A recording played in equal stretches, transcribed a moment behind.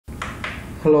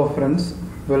Hello friends,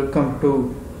 welcome to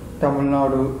Tamil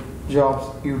Nadu Jobs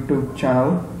YouTube channel.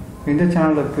 இந்த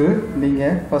சேனலுக்கு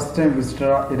நீங்கள் ஃபஸ்ட் டைம்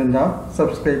விசிட்டராக இருந்தால்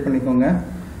சப்ஸ்கிரைப் பண்ணிக்கோங்க,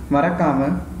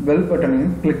 மறக்காமல் பெல்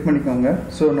பட்டனையும் கிளிக் பண்ணிக்கோங்க.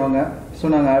 ஸோ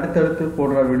நாங்கள் அடுத்தடுத்து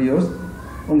போடுற வீடியோஸ்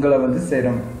உங்களை வந்து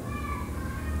சேரும்.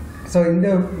 ஸோ இந்த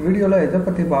வீடியோவில் எதை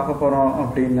பற்றி பார்க்க போகிறோம்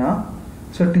அப்படின்னா,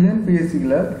 ஸோ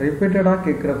டிஎன்பிஎஸ்சியில் ரிப்பீட்டடாக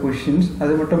கேட்குற கொஷின்ஸ்,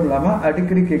 அது மட்டும் இல்லாமல்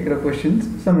அடிக்கடி கேட்குற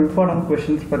கொஷின்ஸ், சம் இம்பார்ட்டன்ட்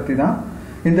கொஷின்ஸ் பற்றி தான்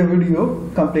இந்த வீடியோ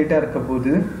கம்ப்ளீட்டாக இருக்க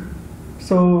போகுது.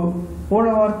 ஸோ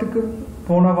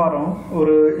போன வாரம்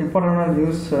ஒரு இம்பார்ட்டண்டான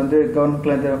நியூஸ் வந்து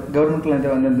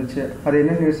கவர்மெண்ட்லேருந்து வந்துருந்துச்சு. அது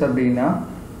என்ன நியூஸ் அப்படின்னா,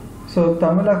 ஸோ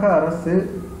தமிழக அரசு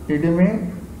இனிமே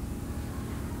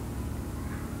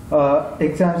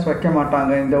எக்ஸாம்ஸ் வைக்க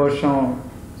மாட்டாங்க இந்த வருஷம்.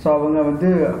 ஸோ அவங்க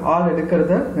வந்து ஆள்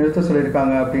எடுக்கிறத நிறுத்த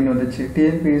சொல்லியிருக்காங்க அப்படின்னு வந்துச்சு.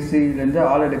 டிஎன்பிஎஸ்சிலேருந்து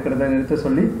ஆள் எடுக்கிறத நிறுத்த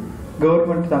சொல்லி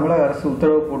கவர்மெண்ட் தமிழக அரசு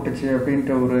உத்தரவு போட்டுச்சு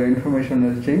அப்படின்ற ஒரு இன்ஃபர்மேஷன்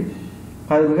வந்துச்சு.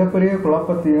 அது மிகப்பெரிய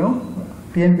குழப்பத்தையும்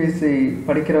டிஎன்பிஎஸ்சி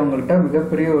படிக்கிறவங்கள்ட்ட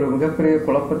மிகப்பெரிய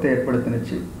குழப்பத்தை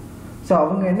ஏற்படுத்தினுச்சு. ஸோ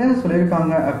அவங்க என்ன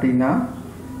சொல்லியிருக்காங்க அப்படின்னா,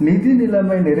 நிதி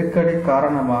நிலைமை நெருக்கடி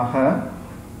காரணமாக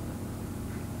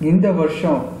இந்த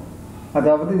வருஷம்,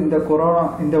 அதாவது இந்த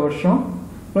வருஷம்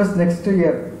ப்ளஸ் நெக்ஸ்ட்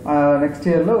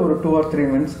இயரில் ஒரு 2 or 3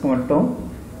 monthsக்கு மட்டும்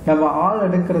நம்ம ஆள்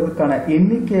எடுக்கிறதுக்கான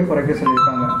எண்ணிக்கையை குறைக்க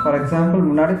சொல்லியிருக்காங்க. ஃபார் எக்ஸாம்பிள்,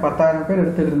 முன்னாடி 10,000 பேர்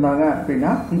எடுத்துகிட்டு இருந்தாங்க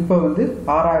அப்படின்னா இப்போ வந்து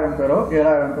 6,000 பேரோ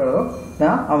 7,000 பேரோ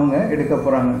தான் அவங்க எடுக்க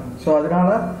போகிறாங்க. ஸோ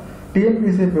அதனால்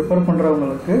டிஎன்பிஎஸ்சி ப்ரிப்பேர்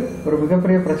பண்ணுறவங்களுக்கு ஒரு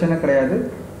மிகப்பெரிய பிரச்சனை கிடையாது.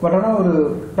 பட் ஆனால் ஒரு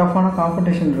டஃப்பான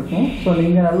காம்படிஷன் இருக்கும். ஸோ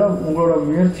நீங்கள் நல்லா உங்களோட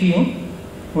முயற்சியும்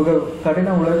உங்கள் கடின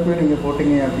உழைப்பையும் நீங்கள்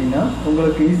போட்டிங்க அப்படின்னா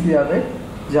உங்களுக்கு ஈஸியாகவே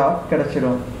ஜாப்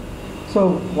கிடச்சிடும். ஸோ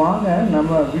வாங்க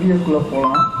நம்ம வீடியோக்குள்ளே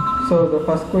போகலாம். So the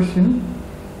first question,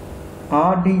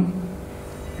 RT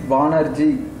Banerjee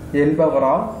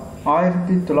என்பவரால்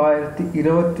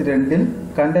 1922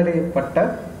 கண்டறியப்பட்ட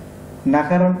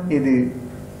நகரம் எது?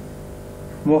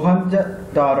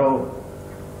 மொஹஞ்சதாரோ.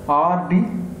 ஆர்டி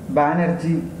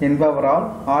பானர்ஜி என்பவரால்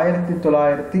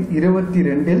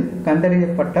 1922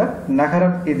 கண்டறியப்பட்ட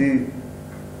நகரம் எது?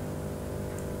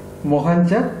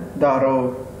 மொஹஞ்சதாரோ.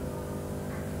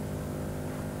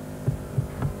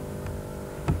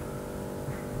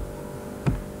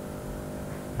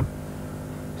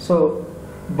 ஸோ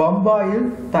பம்பாயில்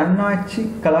தன்னாட்சி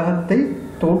கழகத்தை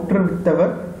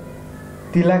தோற்றுவித்தவர்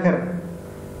திலகர்.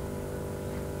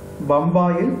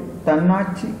 பம்பாயில்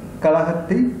தன்னாட்சி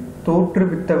கழகத்தை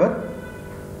தோற்றுவித்தவர்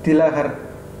திலகர்.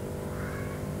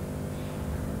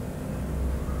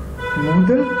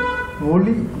 முதல்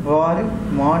மொழி வாரி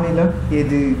மாநிலம்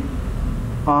எது?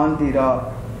 ஆந்திரா.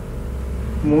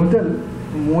 முதல்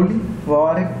மொழி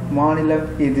வாரி மாநிலம்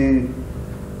எது?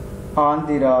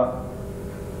 ஆந்திரா.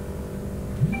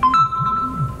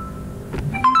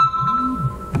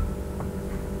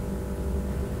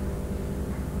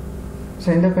 ஸோ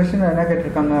இந்த கொஸ்டின் என்ன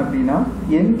கேட்டிருக்காங்க அப்படின்னா,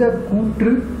 எந்த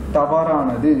கூற்று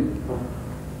தவறானது?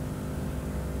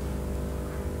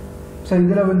 ஸோ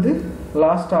இதில் வந்து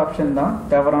லாஸ்ட் ஆப்ஷன் தான்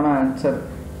தவறான ஆன்சர்.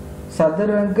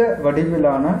 சதுரங்க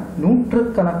வடிவிலான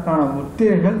நூற்றுக்கணக்கான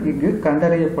முத்திரைகள் இங்கு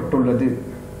கண்டறியப்பட்டுள்ளது,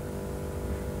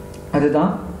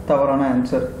 அதுதான் தவறான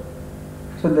ஆன்சர்.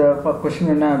 ஸோ இந்த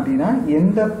கொஸ்டின் என்ன அப்படின்னா,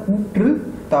 எந்த கூற்று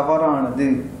தவறானது?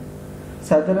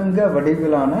 சதுரங்க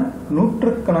வடிவிலான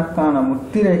நூற்றுக்கணக்கான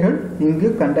முத்திரைகள் இங்கு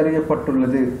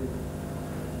கண்டறியப்பட்டுள்ளது,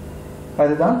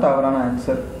 அதுதான் தவறான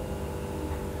ஆன்சர்.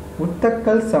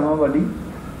 உத்தக்கல் சமவெளி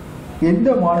எந்த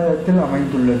மாநிலத்தில்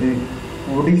அமைந்துள்ளது?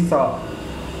 ஒடிசா.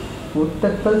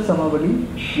 உத்தக்கல் சமவெளி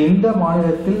எந்த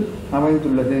மாநிலத்தில்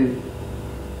அமைந்துள்ளது?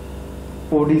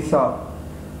 ஒடிசா.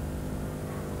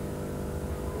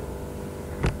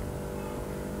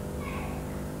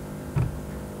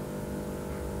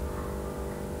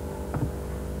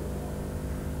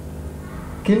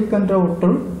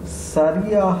 கீழ்கண்டவற்றுள்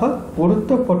சரியாக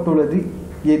பொருத்தப்பட்டுள்ளது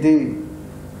எது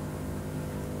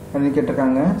அப்படின்னு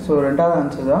கேட்டிருக்காங்க. ஸோ ரெண்டாவது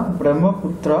ஆன்சர் தான்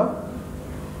பிரம்மபுத்திரா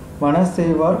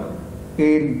மனசேவார்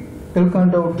ஏரி.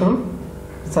 கீழ்கண்டவற்றுள்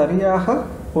சரியாக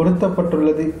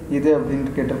பொருத்தப்பட்டுள்ளது எது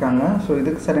அப்படின்னு கேட்டிருக்காங்க. ஸோ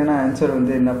இதுக்கு சரியான ஆன்சர்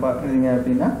வந்து என்ன பார்த்தீங்க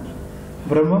அப்படின்னா,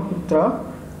 பிரம்மபுத்திரா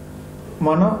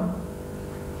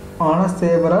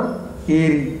மனசேவரர்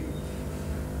ஏரி.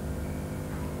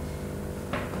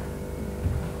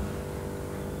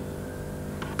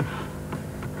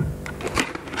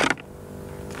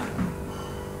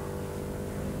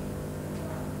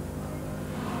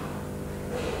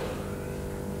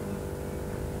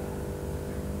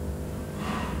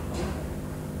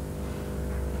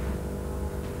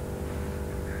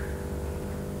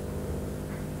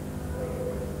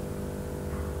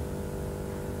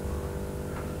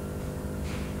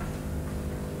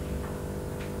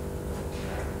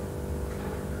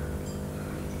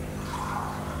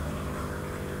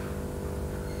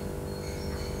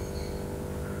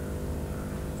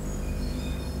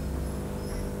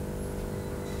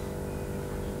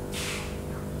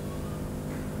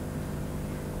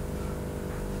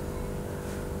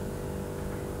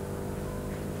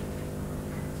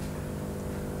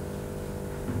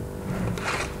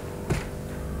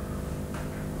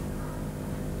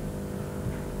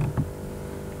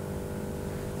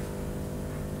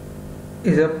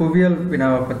 இதை புவியியல்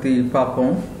வினாவை பற்றி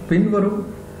பார்ப்போம். பின்வரும்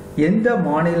எந்த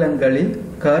மாநிலங்களில்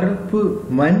கருப்பு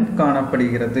மண்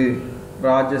காணப்படுகிறது?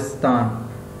 ராஜஸ்தான்.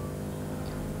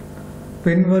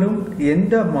 பின்வரும்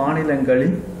எந்த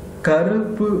மாநிலங்களில்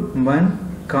கருப்பு மண்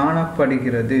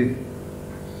காணப்படுகிறது?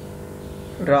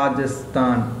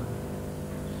 ராஜஸ்தான்.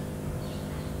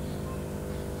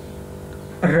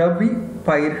 ரபி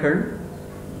பயிர்கள்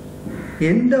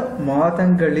எந்த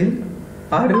மாதங்களில்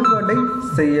அறுவடை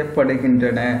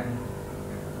செய்யப்படுகின்றன?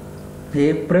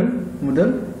 ஏப்ரல்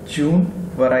முதல் ஜூன்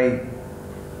வரை.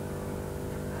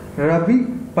 ரபி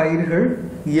பயிர்கள்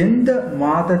எந்த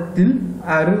மாதத்தில்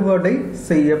அறுவடை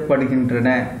செய்யப்படுகின்றன?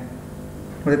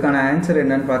 அதுக்கான ஆன்சர்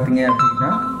என்னன்னு பார்த்தீங்க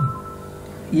அப்படின்னா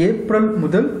ஏப்ரல்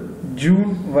முதல்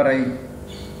ஜூன் வரை.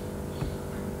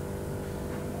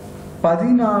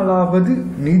 14வது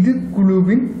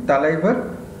நிதிக்குழுவின் தலைவர்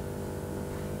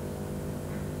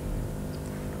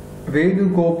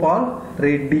வேணுகோபால்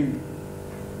ரெட்டி.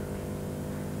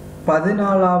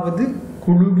 14வது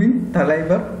குழுவின்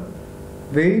தலைவர்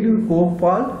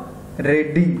வேணுகோபால்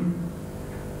ரெட்டி.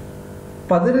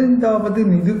 15வது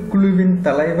நிதிக்குழுவின்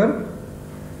தலைவர்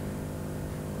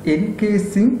என்.கே.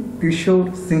 சிங்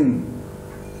கிஷோர் சிங்.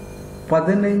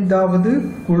 15வது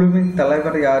குழுவின்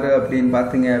தலைவர் யாரு அப்படின்னு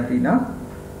பார்த்தீங்க அப்படின்னா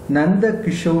நந்த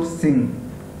கிஷோர் சிங்.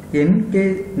 என்.கே.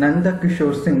 நந்த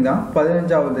கிஷோர் சிங் தான்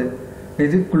 15வது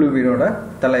நிதிக்குழுவினோட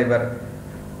தலைவர்.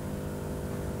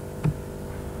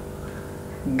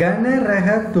 கனரக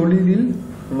தொழிலில்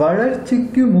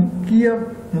வளர்ச்சிக்கு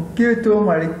முக்கியத்துவம்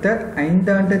அளித்த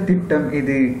 5ஆண்டு திட்டம்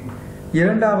இது?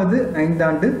 2வது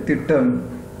 5ஆண்டு திட்டம்.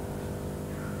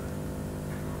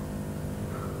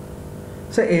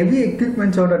 ஸோ ஹெவி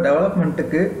எக்யூப்மெண்ட்ஸோட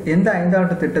டெவலப்மெண்ட்டுக்கு எந்த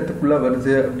 5ஆண்டு திட்டத்துக்குள்ளே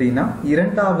வருது அப்படின்னா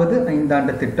 2வது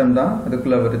 5ஆண்டு திட்டம் தான்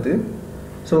அதுக்குள்ளே வருது.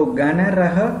 ஸோ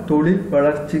கனரக தொழில்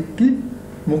வளர்ச்சிக்கு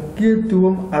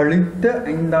முக்கியத்துவம் அளித்த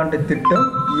 5ஆண்டு திட்டம்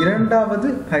 2வது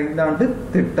 5ஆண்டு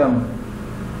திட்டம்.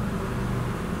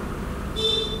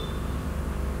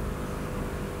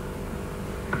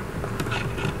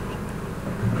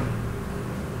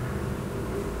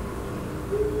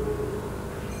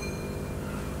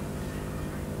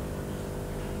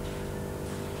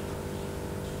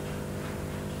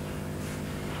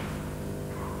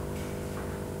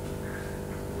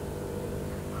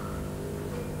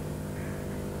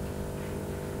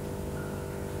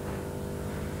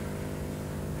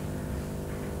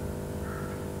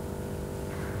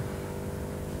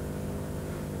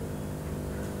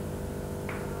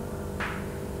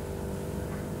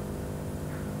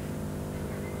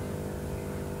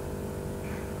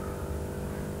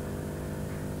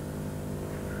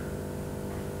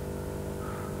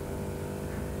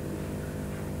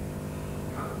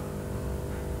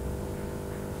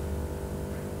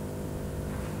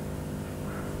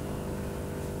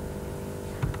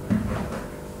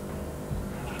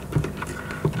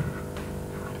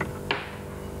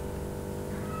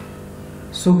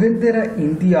 சுதந்திர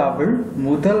இந்தியாவில்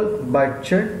முதல்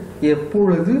பட்ஜெட்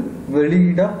எப்பொழுது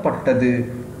வெளியிடப்பட்டது?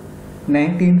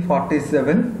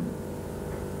 1947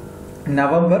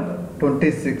 நவம்பர்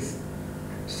 26.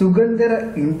 சுதந்திர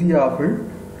இந்தியாவில்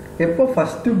எப்போ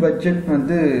ஃபர்ஸ்ட் பட்ஜெட்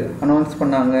அனௌன்ஸ்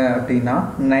பண்ணாங்க அப்படின்னா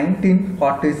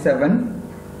 1947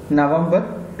 நவம்பர்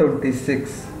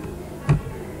 26.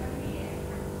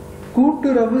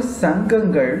 கூட்டுறவு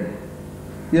சங்கங்கள்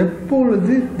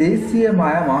எப்பொழுது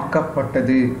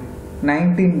தேசியமயமாக்கப்பட்டது?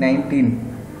 1919.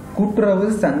 கூட்டுறவு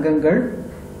சங்கங்கள்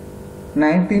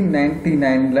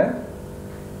 1999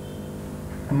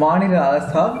 மாநில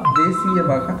அரசால்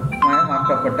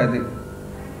தேசியமயமாக்கப்பட்டது.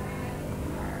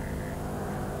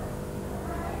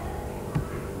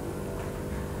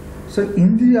 ஸோ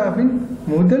இந்தியாவின்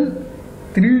முதல்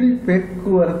 3D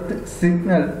போக்குவரத்து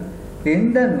சிக்னல்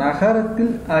எந்த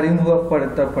நகரத்தில்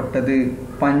அறிமுகப்படுத்தப்பட்டது?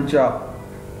 பஞ்சாப்.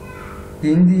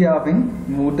 இந்தியாவின்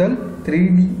முதல்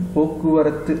 3D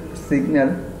போக்குவரத்து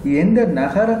சிக்னல் எந்த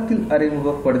நகரத்தில்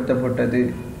அறிமுகப்படுத்தப்பட்டது?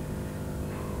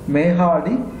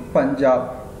 மேஹாலி, பஞ்சாப்.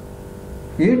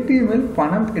 ஏடிஎம்மில்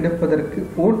பணம் எடுப்பதற்கு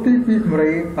ஓடிபி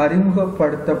முறையை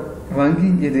அறிமுகப்படுத்த வங்கி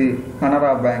எது?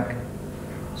 கனரா பேங்க்.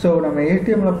 ஸோ நம்ம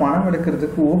ஏடிஎம்மில் பணம்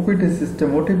எடுக்கிறதுக்கு ஓடிபி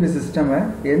சிஸ்டமை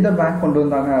எந்த பேங்க் கொண்டு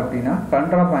வந்தாங்க அப்படின்னா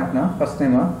கனரா பேங்க் தான் ஃபர்ஸ்ட்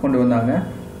டைமாக கொண்டு வந்தாங்க.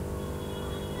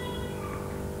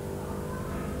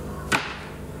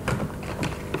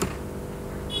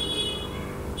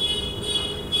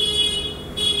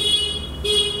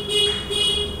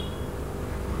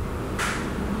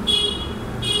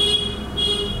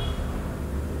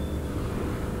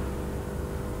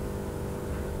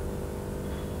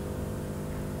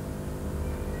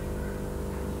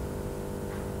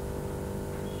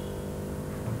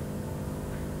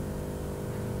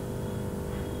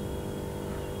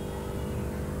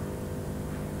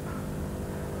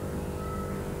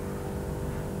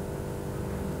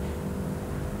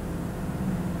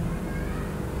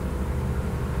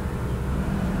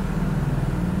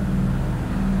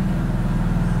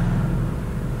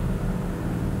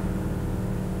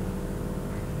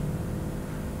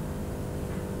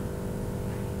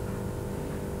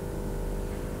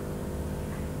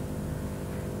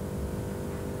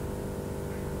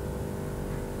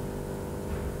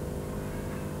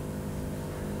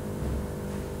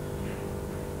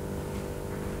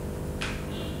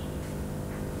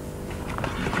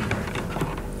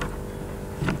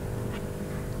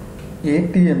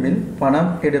 ஏடிஎம்மில்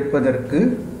பணம் எடுப்பதற்கு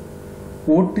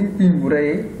ஓடிபி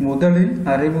முறையை முதலில்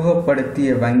அறிமுகப்படுத்திய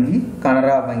வங்கி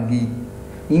கனரா வங்கி.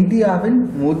 இந்தியாவின்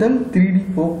முதல் 3D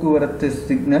போக்குவரத்து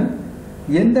சிக்னல்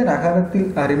எந்த நகரத்தில்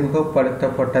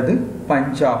அறிமுகப்படுத்தப்பட்டது?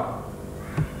 பஞ்சாப்.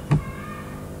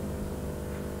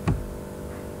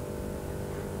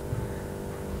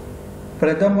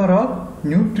 பிரதமரால்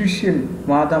நியூட்ரிஷன்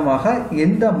மாதமாக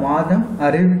எந்த மாதம்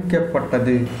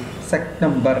அறிவிக்கப்பட்டது?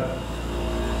 செப்டம்பர்.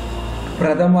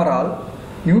 பிரதமரால்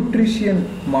நியூட்ரிஷன்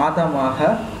மாதமாக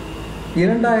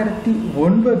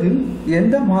 2009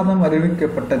 எந்த மாதம்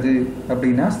அறிவிக்கப்பட்டது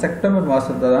அப்படின்னா செப்டம்பர்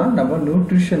மாதத்தை தான் நம்ம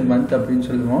நியூட்ரிஷன் மந்த் அப்படின்னு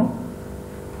சொல்லுவோம்.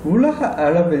 உலக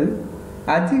அளவில்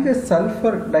அதிக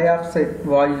சல்ஃபர் டை ஆக்சைடு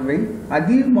வாயுவை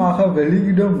அதிகமாக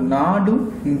வெளியிடும் நாடும்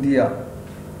இந்தியா.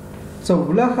 ஸோ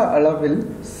உலக அளவில்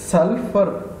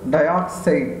சல்ஃபர் டை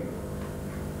ஆக்சைடு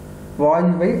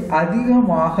வாயுவை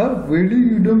அதிகமாக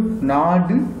வெளியிடும்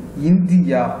நாடு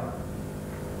இந்தியா.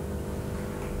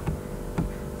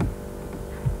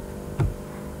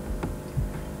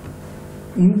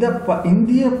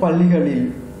 இந்திய பள்ளிகளில்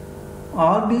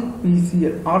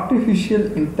ஆர்டிஃபிஷியல்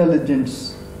இன்டெலிஜென்ஸ்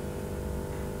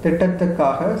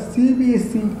திட்டத்துக்காக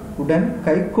CBSE உடன்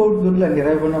கைகோர்த்துள்ள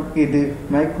நிறுவனம் இது?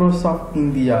 Microsoft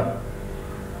India.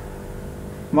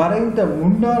 மறைந்த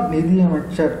முன்னாள்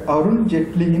நிதியமைச்சர் அருண்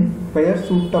ஜேட்லியின் பெயர்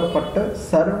சூட்டப்பட்ட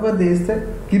சர்வதேச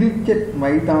கிரிக்கெட்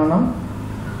மைதானம்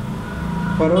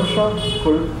பரோஷா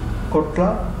கோட்லா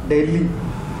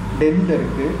டெல்லியில்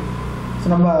இருக்கு. ஸோ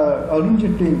நம்ம அருண்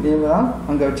ஜேட்லி நேம் தான்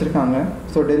அங்கே வச்சுருக்காங்க.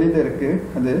 ஸோ டெல்லியில் இருக்குது.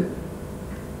 அது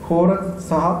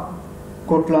ஹோரஸா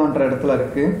கோட்லான்ற இடத்துல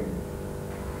இருக்குது.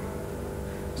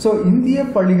 ஸோ இந்திய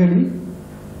பள்ளிகளில்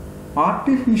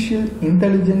ஆர்டிஃபிஷியல்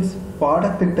இன்டெலிஜென்ஸ்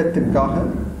பாடத்திட்டத்திற்காக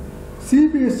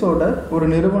CBSOட ஒரு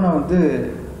நிறுவனம்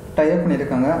டைப்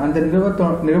பண்ணியிருக்காங்க. அந்த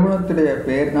நிறுவனத்துடைய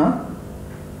பேர் தான்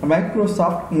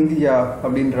மைக்ரோசாஃப்ட் இந்தியா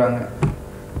அப்படின்றாங்க.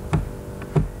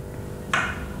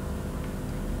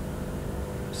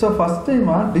 ஸோ ஃபஸ்ட்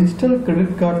டைமாக டிஜிட்டல்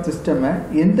கிரெடிட் கார்டு சிஸ்டமை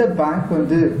எந்த பேங்க்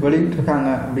வெளியிட்டிருக்காங்க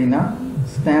அப்படின்னா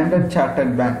standard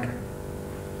chartered bank.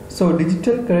 So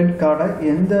digital credit கார்டை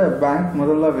எந்த பேங்க்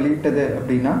முதல்ல வெளியிட்டது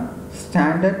அப்படின்னா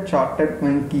ஸ்டாண்டர்ட் சார்ட்டர்ட்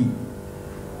வங்கி.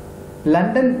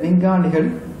 லண்டன் விஞ்ஞானிகள்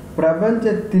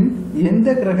பிரபஞ்சத்தின் எந்த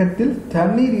கிரகத்தில்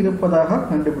தண்ணீர் இருப்பதாக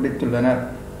கண்டுபிடித்துள்ளனர்?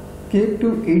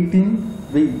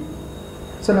 K2-18b.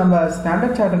 ஸோ நம்ம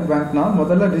ஸ்டாண்டர்ட் சார்ட்டர்ட் பேங்க்னா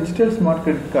முதல்ல டிஜிட்டல் ஸ்மார்ட்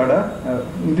கிரெடிட் கார்டை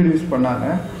இன்ட்ரடியூஸ் பண்ணாங்க.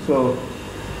 ஸோ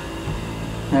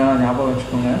ஞாபகம்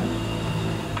வச்சுக்கோங்க.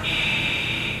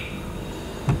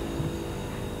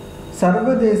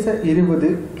 சர்வதேச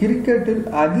 20 கிரிக்கெட்டில்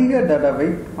அதிக தடவை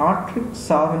ஹாட்ரிக்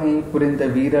சாதனையை புரிந்த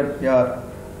வீரர் யார்?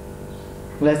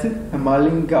 லசித்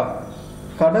மலிங்கா.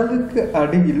 கடலுக்கு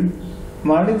அடியில்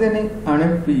மனிதனை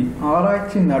அனுப்பி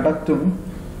ஆராய்ச்சி நடத்தும்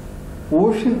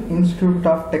ஓஷன் இன்ஸ்டிடியூட்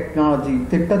ஆஃப் டெக்னாலஜி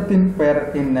திட்டத்தின் பெயர்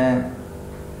என்ன?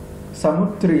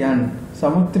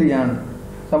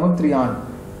 சமுத்திரியான்.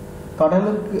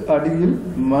 கடலுக்கு அடியில்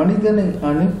மனிதனை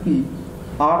அனுப்பி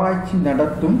ஆராய்ச்சி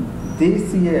நடத்தும்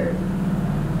தேசிய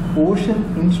ஓஷன்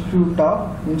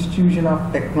இன்ஸ்டிடியூஷன் ஆஃப்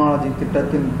டெக்னாலஜி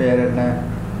திட்டத்தின் பெயர் என்ன?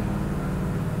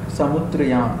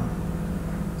 சமுத்திரியான்.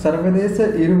 சர்வதேச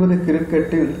 20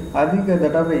 கிரிக்கெட்டில் அதிக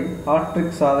தடவை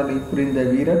ஹாட்ரிக் சாதனை புரிந்த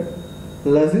வீரர்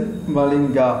லசித்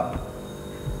மலிங்கா.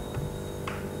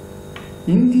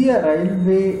 இந்திய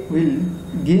ரயில்வேவில்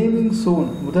கேமிங் சோன்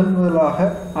முதலாக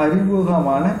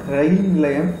அறிமுகமான ரயில்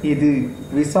நிலையம் இது?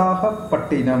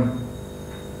 விசாகப்பட்டினம்.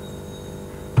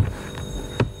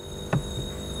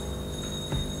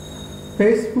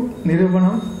 ஃபேஸ்புக்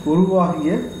நிறுவனம்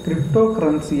உருவாகிய கிரிப்டோ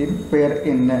கரன்சியின் பெயர்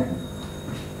என்ன?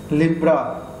 லிப்ரா.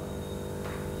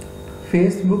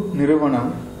 ஃபேஸ்புக்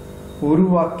நிறுவனம்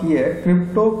உருவாக்கிய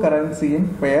கிரிப்டோ கரன்சியின்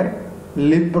பெயர்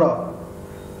லிப்ரா.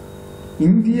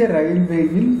 இந்திய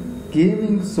ரயில்வேயில்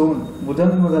கேமிங் சோன்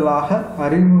முதலாக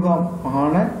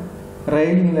அறிமுகமான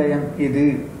ரயில் நிலையம் இது?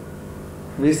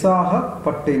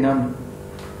 விசாகப்பட்டினம்.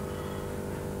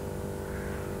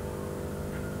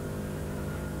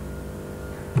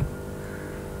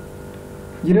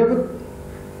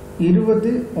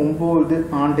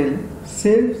 ஆண்டில்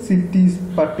சேவ் சிட்டிஸ்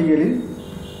பட்டியலில்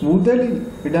முதலில்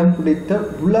இடம் பிடித்த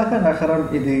உலக நகரம்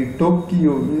இது?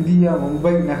 டோக்கியோ. இந்தியா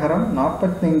மும்பை நகரம்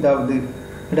 45வது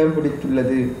இடம்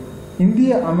பிடித்துள்ளது.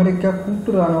 இந்திய அமெரிக்கா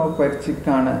கூட்டு இராணுவ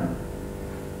பயிற்சிக்கான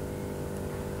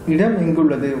இடம்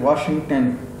எங்குள்ளது? வாஷிங்டன்.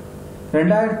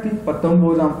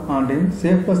 2019 ஆண்டின்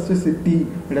சேஃபஸ்ட் சிட்டி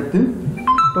இடத்தில்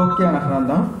டோக்கியோ நகரம்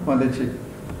தான் வந்துச்சு.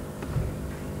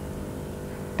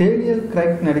 டேனியல்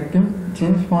கிரைக் நடிக்கும்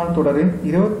ஜேம்ஸ் பாண்ட் தொடரின்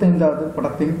 25வது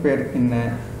படத்தின் பெயர் என்ன?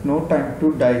 No time to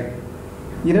tie.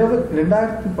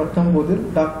 2019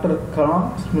 doctor Kalam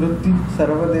Smriti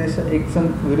சர்வதேச எக்ஸன்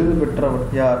விருது பெற்றவர்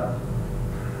யார்?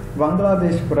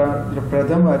 பங்களாதேஷ்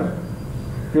பிரதமர்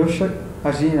ஷேக்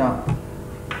ஹசீனா.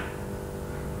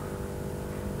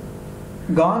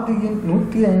 காந்தியின்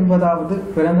 150வது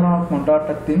பிறந்தநாள்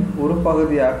கொண்டாட்டத்தின் ஒரு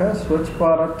பகுதியாக ஸ்வச்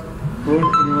பாரத்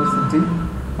வேர்ல்ட் யூனிவர்சிட்டி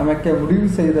அமைக்க முடிவு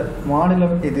செய்த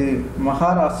மாநிலம் இது?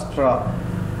 மகாராஷ்டிரா.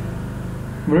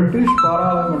 பிரிட்டிஷ்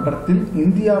பாராளுமன்றத்தில்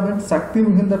இந்தியாவின் சக்தி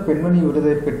மிகுந்த பெண்மணி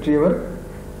விருதை பெற்றவர்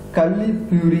கல்லி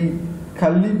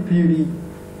பியூரி.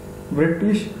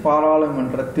 பிரிட்டிஷ்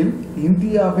பாராளுமன்றத்தில்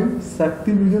இந்தியாவின்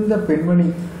சக்தி மிகுந்த பெண்மணி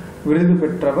விருது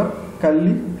பெற்றவர்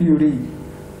கல்லி பியூரி.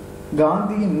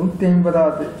 காந்தியின்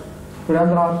 150வது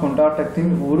பிறந்தநாள்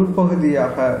கொண்டாட்டத்தின் ஒரு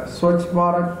பகுதியாக ஸ்வச்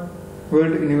பாரத்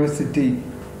வேர்ல்ட் யூனிவர்சிட்டி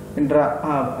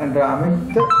என்ற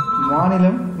அமைத்த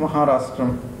மாநிலம்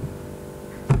மகாராஷ்டிரம்.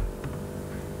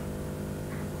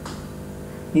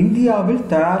 இந்தியாவில்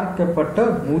தயாரிக்கப்பட்ட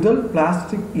முதல்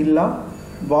பிளாஸ்டிக் இல்லா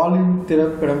பாலிவுட்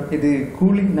திரைப்படம் இது?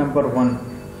 கூலி நம்பர் 1.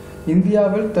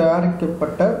 இந்தியாவில்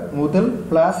தயாரிக்கப்பட்ட முதல்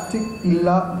பிளாஸ்டிக்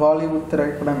இல்லா பாலிவுட்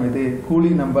திரைப்படம் இது?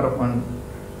 கூலி நம்பர் 1.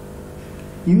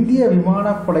 இந்திய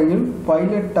விமானப்படையில்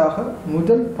பைலட்டாக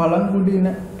முதல் பழங்குடியின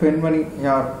பெண்மணி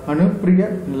யார்? அனுப்பிரியா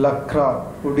லக்ரா,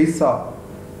 ஒடிசா.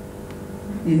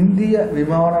 இந்திய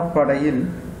விமானப்படையில்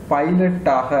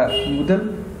பைலட்டாக முதல்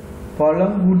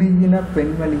பழங்குடியின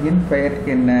பெண்மணியின் பெயர்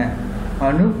என்ன?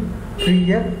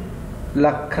 அனுப்பிரியா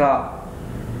லக்ரா.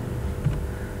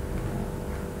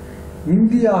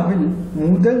 இந்தியாவில்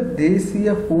முதல்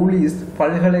தேசிய போலீஸ்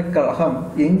பல்கலைக்கழகம்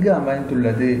எங்கு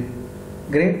அமைந்துள்ளது?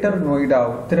 கிரேட்டர் நொய்டா,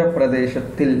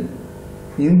 உத்தரப்பிரதேசத்தில்.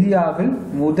 இந்தியாவில்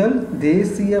முதல்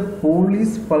தேசிய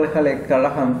போலீஸ்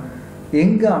பல்கலைக்கழகம்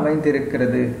எங்கு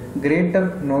அமைந்திருக்கிறது? கிரேட்டர்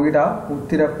நொய்டா,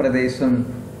 உத்தரப்பிரதேசம்.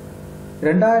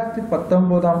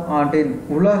 2019ஆம் ஆண்டின்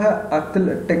உலக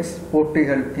அத்லெட்டிக்ஸ்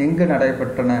போட்டிகள் எங்கு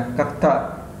நடைபெற்றன? கத்தார்.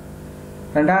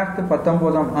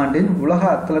 2019ஆம் ஆண்டின் உலக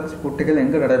அத்லெட்டிக்ஸ் போட்டிகள்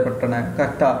எங்கு நடைபெற்றன?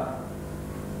 கத்தார்.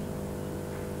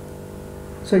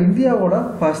 ஸோ இந்தியாவோட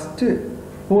ஃபர்ஸ்ட்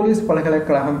போலீஸ்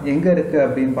பல்கலைக்கழகம் எங்க இருக்கு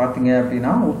அப்படின்னு பார்த்தீங்க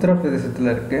அப்படின்னா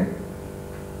உத்தரப்பிரதேசத்தில் இருக்கு.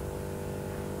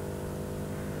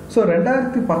 ஸோ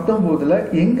 2019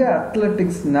 எங்க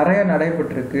அத்லெட்டிக்ஸ் நிறைய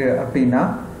நடைபெற்றிருக்கு அப்படின்னா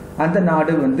அந்த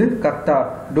நாடு வந்து கத்தார்,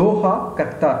 டோஹா,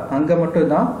 கத்தார். அங்க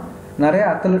மட்டும்தான் நிறைய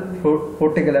அத்லெட்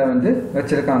போட்டிகளை வந்து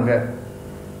வச்சிருக்காங்க.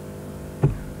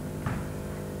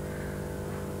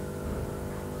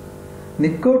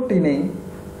 நிக்கோட்டினை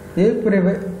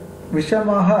ஏற்கனவே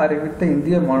விஷமாக அறிவித்த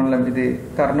இந்திய மாநிலம் இது?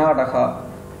 கர்நாடகா.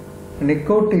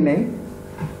 நிக்கோட்டினை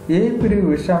ஏ பிரிவு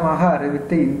விஷமாக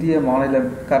அறிவித்த இந்திய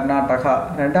மாநிலம் கர்நாடகா.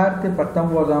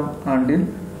 2019ஆம் ஆண்டில்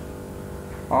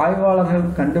ஆய்வாளர்கள்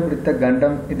கண்டுபிடித்த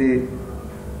கண்டம் இது?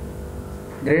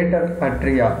 Greater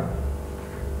Adria.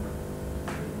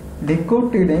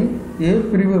 நிக்கோட்டினை ஏ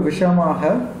பிரிவு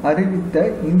விஷமாக அறிவித்த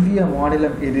இந்திய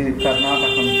மாநிலம் இது?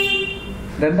 கர்நாடகம்.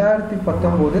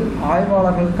 2019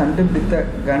 ஆய்வாளர்கள் கண்டுபிடித்த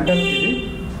கண்டம் இது?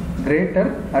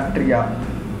 Greater Adria.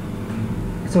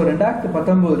 ஸோ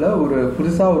 2019 ஒரு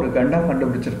புதுசாக ஒரு கண்டம்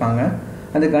கண்டுபிடிச்சிருக்காங்க.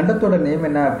 அந்த கண்டத்தோட நேம்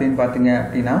என்ன அப்படின்னு பார்த்தீங்க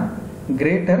அப்படின்னா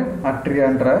கிரேட்டர்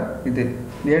அட்ரியான்ற இது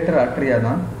கிரேட்டர் அட்ரியா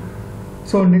தான்.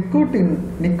 ஸோ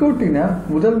நிக்கோட்டினை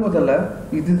முதல்ல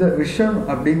இது விஷம்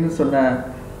அப்படின்னு சொன்ன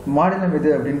மாநிலம் எது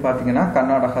அப்படின்னு பார்த்தீங்கன்னா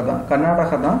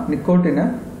கர்நாடகா தான் நிக்கோட்டினை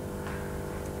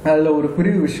அதில் ஒரு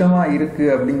பிரிவு விஷமா இருக்கு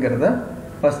அப்படிங்கிறத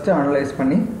ஃபர்ஸ்ட் அனலைஸ்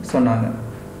பண்ணி சொன்னாங்க.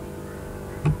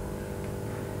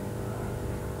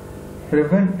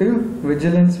 பிரிவென்டிவ்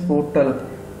விஜிலன்ஸ் போர்ட்டல்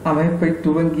அமைப்பை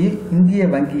துவங்கிய இந்திய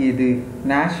வங்கி எது?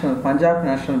 Punjab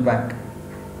national bank.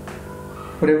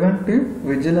 Preventive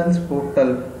vigilance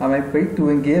portal அமைப்பை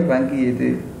துவங்கிய வங்கி எது?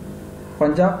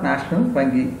 பஞ்சாப் நேஷனல்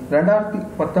வங்கி.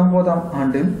 2019ஆம்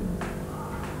ஆண்டில்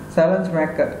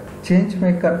சேஞ்ச்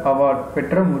மேக்கர் அவார்ட்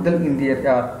பெற்ற முதல் இந்தியர்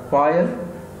யார்? பாயல்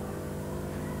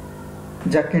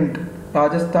ஜக்கிண்ட்,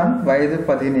 ராஜஸ்தான், வயது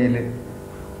 17.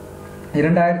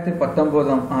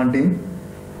 2019ஆம் ஆண்டின்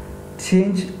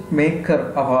சேஞ்ச் மேக்கர்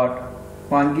அவார்ட்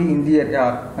வாங்கி இந்தியர்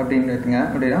யார் அப்படின்னு இருக்குங்க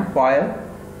அப்படின்னா பாயல்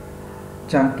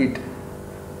ஜங்கிட்.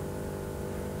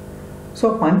 ஸோ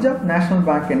பஞ்சாப் நேஷனல்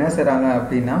பேங்க் என்ன செய்கிறாங்க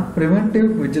அப்படின்னா ப்ரிவென்டிவ்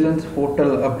விஜிலன்ஸ்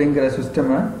போர்ட்டல் அப்படிங்கிற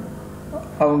சிஸ்டமை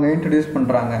அவங்க இன்ட்ரடியூஸ்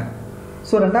பண்ணுறாங்க.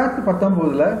 ஸோ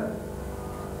 2019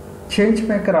 சேஞ்ச்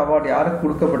மேக்கர் அவார்டு யாருக்கு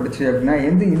கொடுக்கப்பட்டுச்சு அப்படின்னா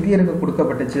எந்த இந்தியருக்கு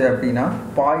கொடுக்கப்பட்டுச்சு அப்படின்னா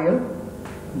பாயல்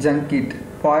ஜங்கிட்.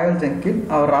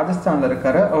 அவர் ராஜஸ்தானில்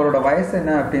இருக்காரு. அவரோட வயசு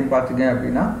என்ன அப்படின்னு பார்த்தீங்க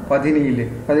அப்படின்னா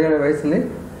 17 வயசுல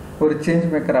ஒரு சேஞ்ச்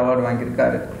மேக்கர் அவார்டு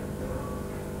வாங்கியிருக்காரு.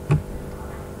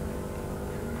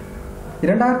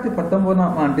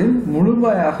 2019ஆம் ஆண்டில்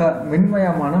முழுமையாக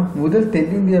மின்மயமான முதல்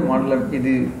தென்னிந்திய மாநிலம்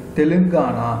இது?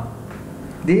 தெலுங்கானா.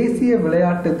 தேசிய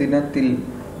விளையாட்டு தினத்தில்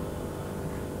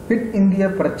ஃபிட் இந்தியா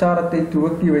பிரச்சாரத்தை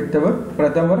துவக்கி வைத்தவர்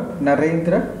பிரதமர்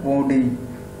நரேந்திர மோடி.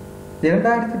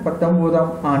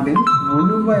 2019ஆம் ஆண்டில்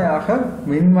முழுமையாக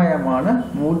மின்மயமான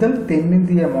முதல்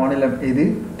தென்னிந்திய மாநிலம் இது?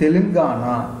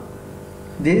 தெலுங்கானா.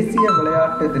 தேசிய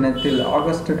விளையாட்டு தினத்தில்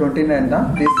ஆகஸ்ட் 29 தான்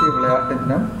தேசிய விளையாட்டு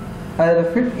தினம். அதில்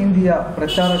ஃபிட் இந்தியா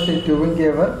பிரச்சாரத்தை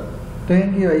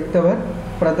துவங்கி வைத்தவர்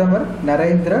பிரதமர்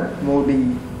நரேந்திர மோடி.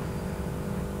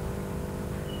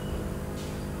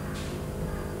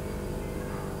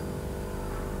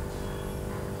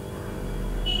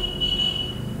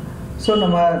 ஸோ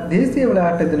நம்ம தேசிய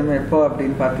விளையாட்டு தினம் எப்போ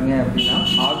அப்படின்னு பார்த்தீங்க அப்படின்னா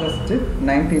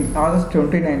ஆகஸ்ட்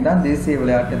 29 தான் தேசிய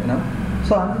விளையாட்டு தினம்.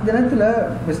 ஸோ அந்த தினத்தில்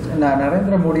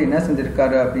நரேந்திர மோடி என்ன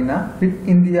செஞ்சுருக்காரு அப்படின்னா ஃபிட்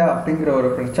இந்தியா அப்படிங்கிற ஒரு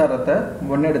பிரச்சாரத்தை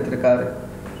முன்னெடுத்திருக்காரு.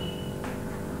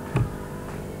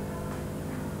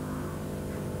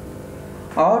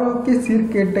 ஆரோக்கிய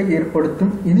சீர்கேட்டை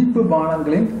ஏற்படுத்தும் இனிப்பு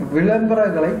பானங்களின்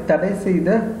விளம்பரங்களை தடை செய்த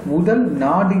முதல்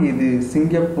நாடு எது?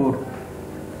 சிங்கப்பூர்.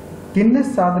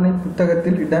 கின்னஸ் சாதனை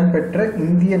புத்தகத்தில் இடம்பெற்ற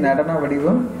இந்திய நடன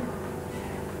வடிவம்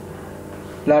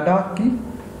லடாக்கி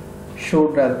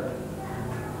ஷோடல்.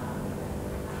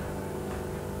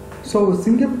 ஸோ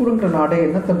சிங்கப்பூருங்கிற நாடை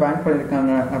என்னத்தை பேன்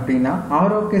பண்ணியிருக்காங்க அப்படின்னா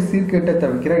ஆரோக்கிய சீர்கேட்டை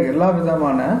தவிர்க்கிற எல்லா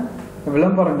விதமான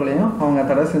விளம்பரங்களையும் அவங்க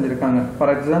தடை செஞ்சுருக்காங்க.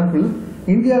 ஃபார் எக்ஸாம்பிள்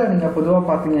இந்தியாவில் நீங்கள் பொதுவாக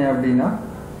பார்த்தீங்க அப்படின்னா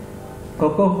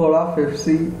கொக்கோ கோலா,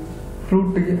 பெப்சி,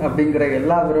 ஃப்ரூட்டி அப்படிங்கிற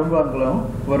எல்லா விளம்பரங்களும்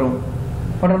வரும்.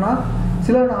 பட் ஆனால்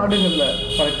சில நாடுகளில்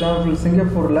ஃபார் எக்ஸாம்பிள்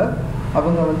சிங்கப்பூரில்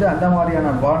அவங்க வந்து அந்த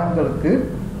மாதிரியான பானங்களுக்கு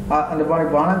அந்த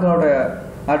பானங்களோட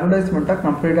அட்வர்டைஸ்மெண்ட்டை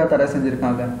கம்ப்ளீட்டாக தடை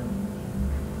செஞ்சுருக்காங்க.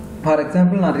 ஃபார்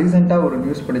எக்ஸாம்பிள் நான் ரீசெண்டாக ஒரு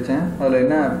நியூஸ் படித்தேன். அதில்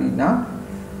என்ன அப்படின்னா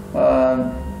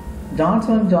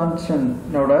ஜான்சன்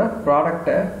ஜான்சனோட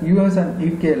ப்ராடக்டை US and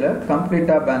UKல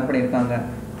கம்ப்ளீட்டாக பேன் பண்ணியிருக்காங்க.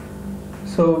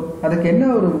 ஸோ அதுக்கு என்ன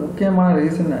ஒரு முக்கியமான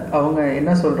ரீசன் அவங்க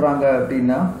என்ன சொல்கிறாங்க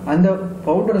அப்படின்னா அந்த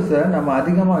பவுடர்ஸை நம்ம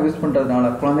அதிகமாக யூஸ் பண்ணுறதுனால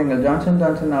குழந்தைங்கள்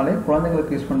ஜான்சன்னாலே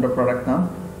குழந்தைங்களுக்கு யூஸ் பண்ணுற ப்ராடக்ட் தான்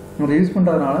யூஸ்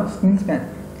பண்ணுறதுனால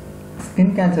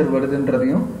ஸ்கின் கேன்சர்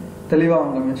வருதுன்றதையும் தெளிவாக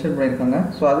அவங்க மென்ஷன் பண்ணியிருக்காங்க.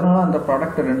 ஸோ அதனால அந்த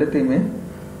ப்ராடக்ட் ரெண்டுத்தையுமே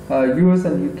US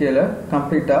and UKல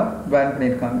கம்ப்ளீட்டாக பேன்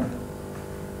பண்ணியிருக்காங்க.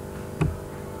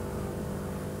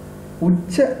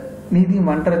 உச்ச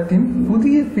நீதிமன்றத்தின்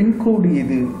புதிய பின்கோடு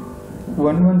இது?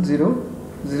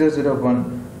 110001.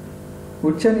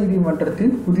 உச்ச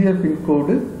நீதிமன்றத்தின் புதிய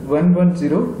பின்கோடு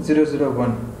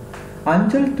 110001.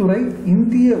 அஞ்சல் துறை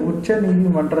இந்திய உச்ச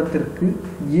நீதிமன்றத்திற்கு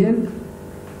ஏன்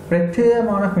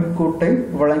பிரத்யேகமான பின்கோட்டை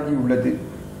வழங்கியுள்ளது?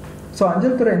 ஸோ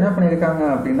அஞ்சல் துறை என்ன பண்ணியிருக்காங்க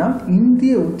அப்படின்னா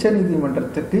இந்திய உச்ச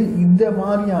நீதிமன்றத்துக்கு இந்த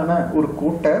மாதிரியான ஒரு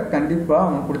கோட்டை கண்டிப்பாக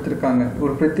அவங்க கொடுத்துருக்காங்க.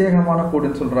 ஒரு பிரத்யேகமான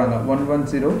கோடுன்னு சொல்கிறாங்க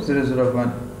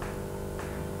 110001.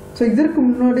 ஸோ இதற்கு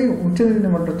முன்னாடி உச்ச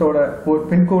நீதிமன்றத்தோட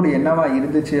பின்கோடு என்னவா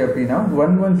இருந்துச்சு அப்படின்னா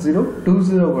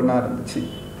 110201 இருந்துச்சு.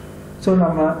 ஸோ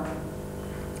நம்ம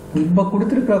இப்போ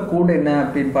கொடுத்துருக்கிற கோடு என்ன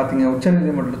அப்படின்னு பார்த்தீங்க உச்ச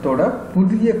நீதிமன்றத்தோட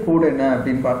புதிய கோடு என்ன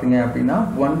அப்படின்னு பார்த்தீங்க அப்படின்னா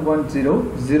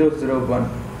 110001.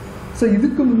 ஸோ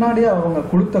இதுக்கு முன்னாடி அவங்க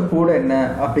கொடுத்த கோடு என்ன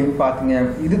அப்படின்னு பார்த்தீங்க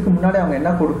இதுக்கு முன்னாடி அவங்க என்ன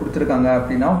கோடு கொடுத்துருக்காங்க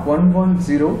அப்படின்னா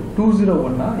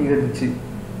 110201 இருந்துச்சு.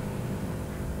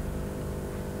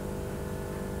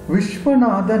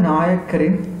 விஸ்வநாத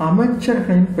நாயக்கரின்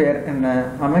அமைச்சர்களின் பெயர் என்ன?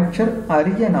 அமைச்சர்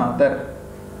அரியநாதர்.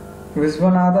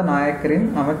 விஸ்வநாத நாயக்கரின்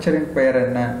அமைச்சரின் பெயர்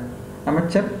என்ன?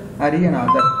 அமைச்சர்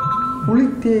அரியநாதர்.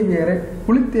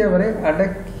 புலித்தேவரை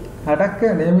அடக்க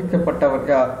நியமிக்கப்பட்டவர்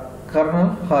யார்?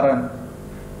 கர்னல் ஹரன்.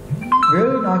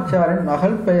 வேலு நாச்சியாரின்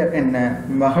மகள் பெயர் என்ன?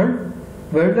 மகள்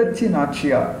வெள்ளச்சி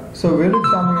நாச்சியார். ஸோ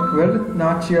வேலு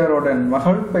நாச்சியாரோட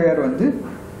மகள் பெயர் வந்து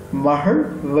மகள்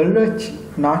வெள்ளச்சி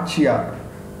நாச்சியார்.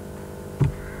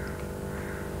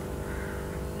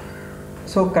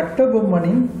 ஸோ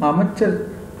கட்டபொம்மனின் அமைச்சர்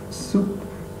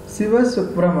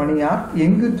சிவசுப்பிரமணியார்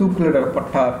எங்கு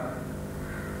தூக்கிலிடப்பட்டார்?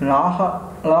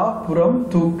 நாகலாபுரம்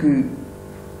தூக்கு.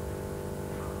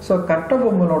 ஸோ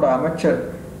கட்டபொம்மனோட அமைச்சர்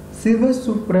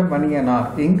சிவசுப்பிரமணியனார்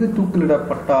எங்கு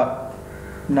தூக்கிலிடப்பட்டார்?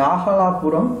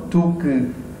 நாகலாபுரம் தூக்கு.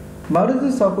 மருது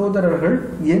சகோதரர்கள்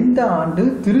எந்த ஆண்டு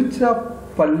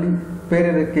திருச்சிராப்பள்ளி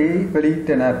பேரறிக்கையை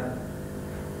வெளியிட்டனர்?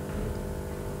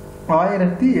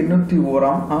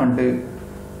 1801ஆம் ஆண்டு.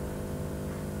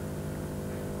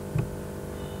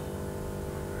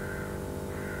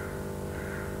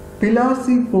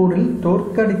 பிளாசி போரில்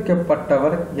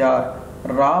தோற்கடிக்கப்பட்டவர் யார்?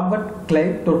 Robert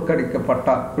Clive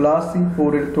தோற்கடிக்கப்பட்டார். பிளாசி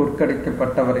போரில்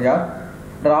தோற்கடிக்கப்பட்டவர் யார்?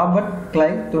 Robert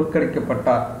Clive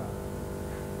தோற்கடிக்கப்பட்டார்.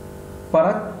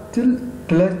 பரத்தில்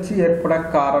கிளர்ச்சி ஏற்பட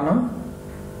காரணம்?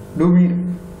 டுமீர்.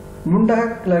 முண்டா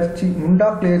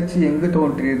கிளர்ச்சி எங்கு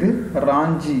தோன்றியது?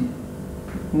 ராஞ்சி.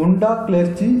 முண்டா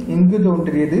கிளர்ச்சி எங்கு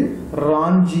தோன்றியது?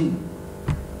 ராஞ்சி.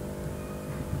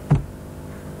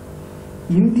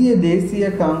 இந்திய தேசிய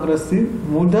காங்கிரஸின்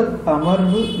முதல்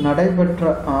அமர்வு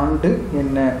நடைபெற்ற ஆண்டு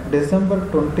என்ன? டிசம்பர்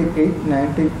 28,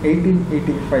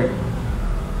 1885.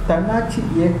 தன்னாட்சி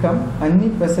இயக்கம் அன்னி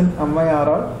பெசன்ட்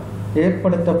அம்மையாரால்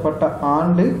ஏற்படுத்தப்பட்ட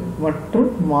ஆண்டு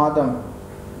மற்றும் மாதம்?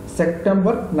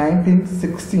 செப்டம்பர்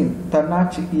 1916.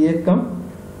 தன்னாட்சி இயக்கம்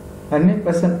அன்னி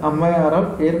பெசன்ட் அம்மையாரால்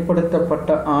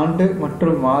ஏற்படுத்தப்பட்ட ஆண்டு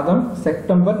மற்றும் மாதம்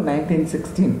செப்டம்பர்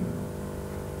 1916.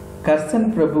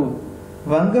 கர்சன் பிரபு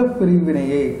வங்க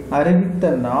பிரிவினையை அறிவித்த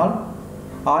நாள்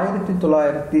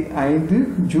 1905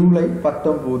 ஜூலை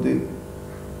 19.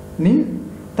 நீல்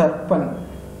தர்பன்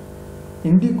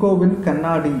இண்டிகோவின்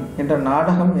கண்ணாடி என்ற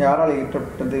நாடகம் யாரால்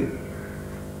இயற்றப்பட்டது?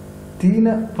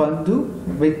 தீனபந்து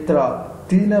மித்ரா.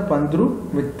 தீனபந்து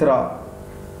மித்ரா.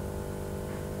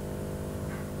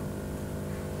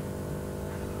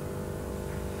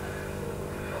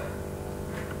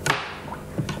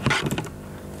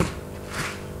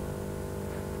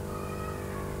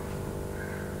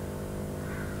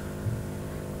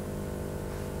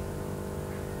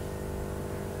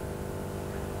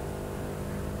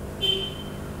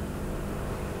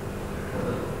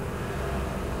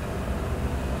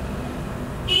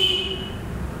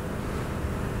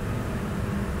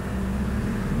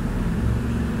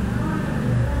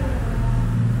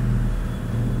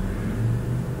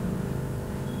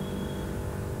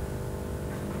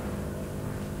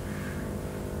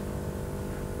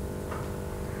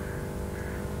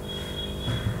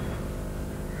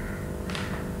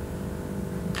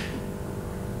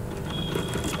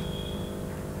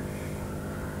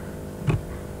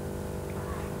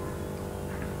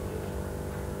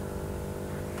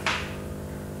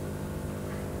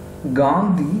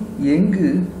 காந்தி எங்கு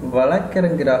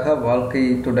வழக்கறிஞராக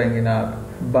வாழ்க்கையை தொடங்கினார்?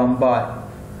 பம்பாய்.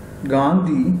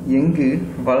 காந்தி எங்கு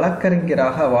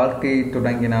வழக்கறிஞராக வாழ்க்கையை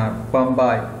தொடங்கினார்?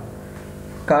 பம்பாய்.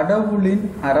 கடவுளின்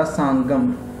அரசாங்கம்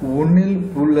உன்னில்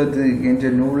உள்ளது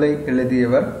என்ற நூலை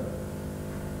எழுதியவர்?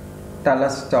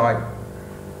 டால்ஸ்டாய்.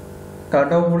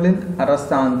 கடவுளின்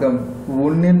அரசாங்கம்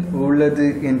உன்னில் உள்ளது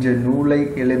என்ற நூலை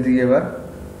எழுதியவர்?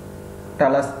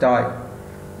 டால்ஸ்டாய்.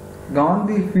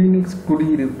 காந்தி ஃபீனிக்ஸ்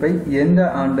குடியிருப்பை எந்த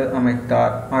ஆண்டு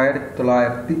அமைத்தார்?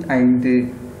 1905.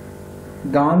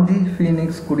 காந்தி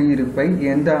ஃபீனிக்ஸ் குடியிருப்பை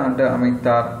எந்த ஆண்டு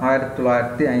அமைத்தார்?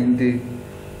 1905.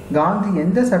 காந்தி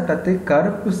எந்த சட்டத்தை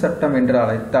கருப்பு சட்டம் என்று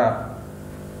அழைத்தார்?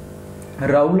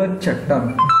 ரவுலட் சட்டம்.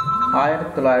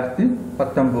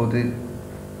 1919.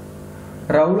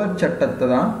 ரவுலட் சட்டத்தை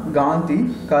தான் காந்தி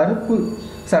கருப்பு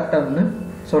சட்டம்னு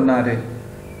சொன்னாரு.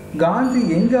 காந்தி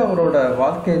எங்க அவரோட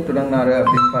வாழ்க்கையை தொடங்கினாரு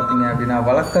அப்படின்னு பார்த்தீங்க அப்படின்னா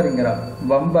வழக்கறிஞரா?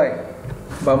 பம்பாய்.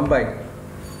 பம்பாய்.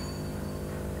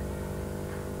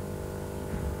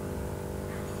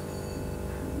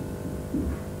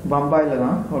 பம்பாயில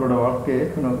தான் அவரோட வாழ்க்கையை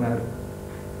தொடங்கினாரு.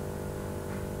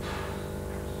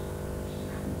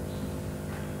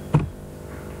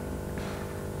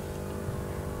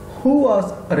 Who was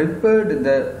repaired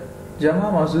the Jama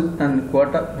Masjid and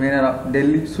Quatab Minar of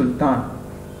Delhi Sultan?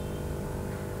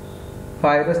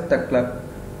 Firoz Tughlaq.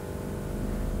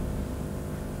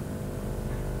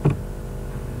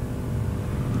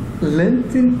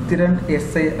 லென்ஸின் திறன்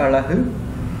எஸ்ஐ அலகு?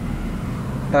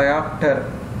 டயாப்டர்.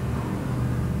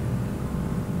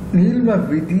 நீள்ம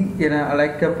விதி என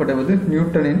அழைக்கப்படுவது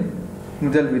நியூட்டனின்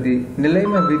முதல் விதி.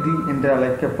 நிலைம விதி என்று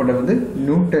அழைக்கப்படுவது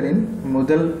நியூட்டனின்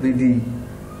முதல் விதி.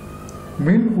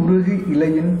 மின் உருகு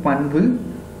இழையின் பண்பு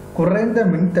குறைந்த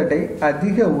மின்தடை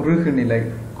அதிக உருகு நிலை.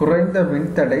 குறைந்த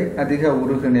மின்தடை அதிக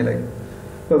உருகு நிலை.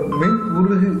 மின்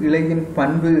உருகு இழையின்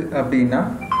பண்பு அப்படின்னா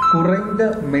குறைந்த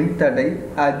மின்தடை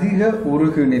அதிக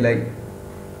உருகு நிலை.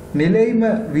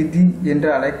 நிலைம விதி என்று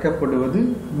அழைக்கப்படுவது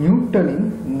நியூட்டனின்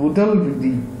முதல்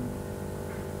விதி.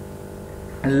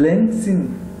 லென்ஸின்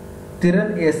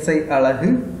திறன் எஸ்ஐ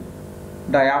அலகு?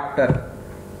 டயாப்டர்.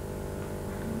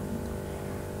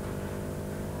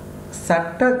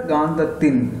 சட்ட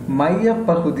காந்தத்தின் மைய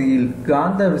பகுதியில்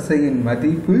காந்த விசையின்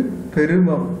மதிப்பு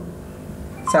பெருமம்.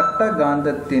 சட்ட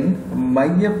காந்தத்தின்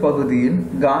மைய பகுதியில்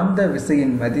காந்த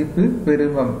விசையின் மதிப்பு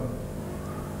பெருமம்.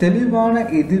 தெளிவான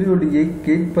எதிரொலியை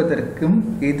கேட்பதற்கும்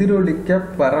எதிரொலிக்க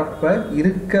பரப்ப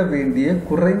இருக்க வேண்டிய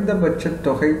குறைந்தபட்ச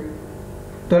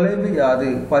தொலைவு யாது?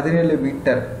 17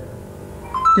 மீட்டர்.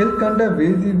 கீழ்கண்ட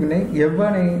வேதி வினை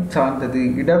எவ்வனையை சார்ந்தது?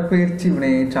 இடப்பெயர்ச்சி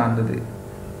வினையை சார்ந்தது.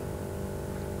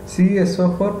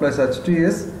 CSO4 plus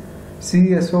H2S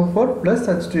CSO4 plus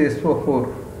H2SO4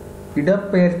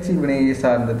 இடப்பெயர்ச்சி வினையை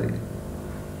சார்ந்தது.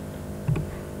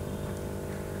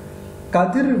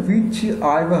 கதிர்வீச்சு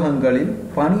ஆய்வகங்களில்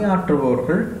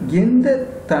பணியாற்றுபவர்கள் எந்த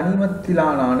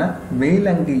தனிமத்திலான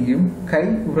மேலங்கியும் கை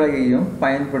உறையையும்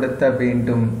பயன்படுத்த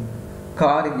வேண்டும்?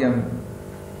 காரியம்.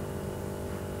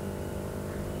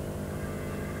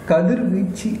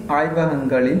 கதிர்வீச்சு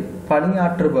ஆய்வகங்களில்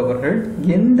பணியாற்றுபவர்கள்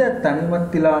எந்த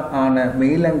தனிமத்திலான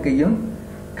மேலங்கையும்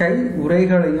கை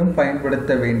உறைகளையும்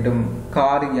பயன்படுத்த வேண்டும்.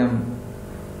 காரியம்.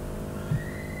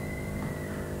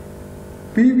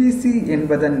 PVC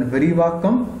என்பதன்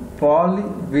விரிவாக்கம்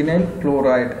பாலிவினைல்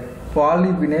குளோரைடு.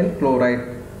 Polyvinyl chloride.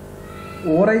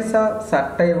 ஓரைசா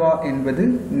சட்டைவா என்பது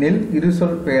நெல்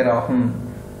இருசொல் பெயராகும்.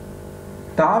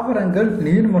 தாவரங்கள்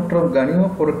நீர் மற்றும்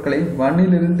கனிமப் பொருட்களை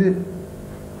மண்ணிலிருந்து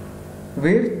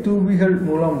வேர்த்தூவிகள்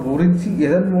மூலம் உறிஞ்சி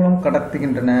எதன் மூலம்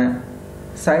கடத்துகின்றன?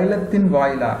 சைலத்தின்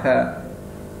வாயிலாக.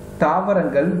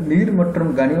 தாவரங்கள் நீர்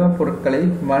மற்றும் கனிமப் பொருட்களை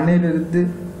மண்ணிலிருந்து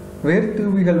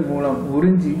வேர்த்தூவிகள் மூலம்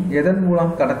உறிஞ்சி எதன்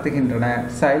மூலம் கடத்துகின்றன?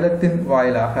 சைலத்தின்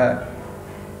வாயிலாக.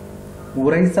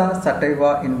 உரைசா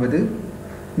சட்டைவா என்பது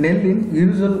நெல்லின்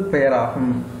இருசொல்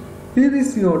பெயராகும்.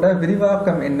 PVCயோட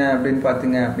விரிவாக்கம் என்ன அப்படின்னு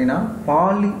பார்த்தீங்க அப்படின்னா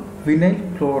பாலிவினைல்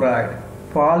குளோரைடு.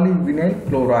 Polyvinyl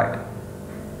chloride.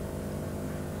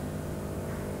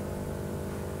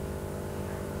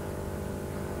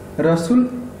 ரசூல்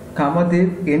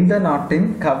கமதேவ் எந்த நாட்டின்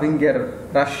கவிஞர்?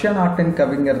 ரஷ்ய நாட்டின்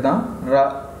கவிஞர் தான்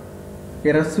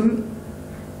ரசூல்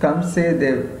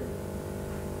கம்சேதேவ்.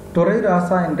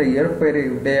 துரைராசா என்ற இயற்பெயரை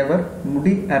உடையவர்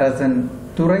முடியரசன்.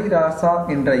 துரைராசா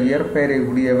என்ற இயற்பெயரை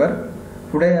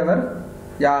உடையவர்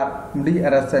யார்?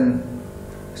 முடியரசன்.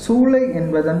 சூளை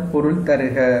என்பதன் பொருள்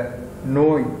தருக.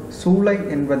 நோய். சூளை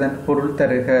என்பதன் பொருள்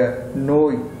தருக.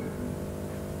 நோய்.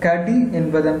 கடி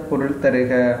என்பதன் பொருள்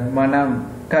தருக. மனம்.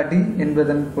 கடி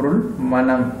என்பதன் பொருள்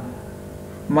மனம்.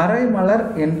 மறைமலர்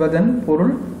என்பதன்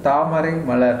பொருள் தாமரை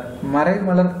மலர்.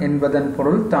 மறைமலர் என்பதன்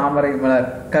பொருள் தாமரை மலர்.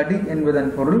 கடி என்பதன்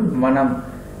பொருள் மனம்.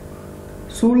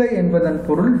 சூளை என்பதன்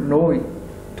பொருள் நோய்.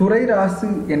 துரைராசு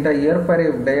என்ற இயற்பெயரை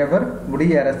உடையவர்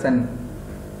முடியரசன்.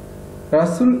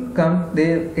 ரசூல்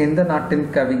கம்தேவ் எந்த நாட்டின்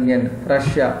கவிஞன்?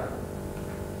 ரஷ்யா.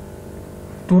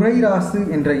 துரைராசு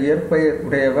என்ற இயற்பெயர்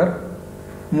உடையவர்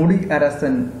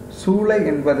முடியரசன். சூளை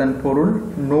என்பதன் பொருள்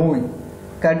நோய்.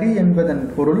 கடி என்பதன்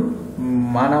பொருள்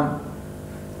மனம்.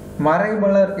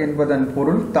 மறைமலர் என்பதன்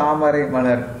பொருள் தாமரை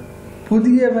மலர்.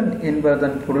 புதியவன்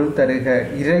என்பதன் பொருள் தருக.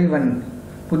 இறைவன்.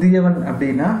 புதியவன்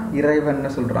அப்படின்னா இறைவன்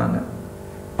சொல்றாங்க.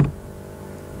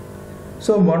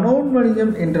 ஸோ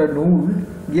மனோன்மணியம் என்ற நூல்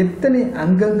எத்தனை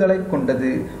அங்கங்களை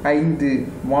கொண்டது? 5.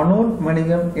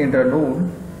 மனோன்மணியம் என்ற நூல்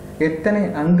எத்தனை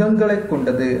அங்கங்களை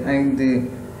கொண்டது? 5.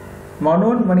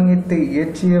 மனோன்மணியத்தை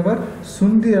இயற்றியவர்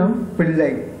சுந்தரம்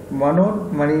பிள்ளை.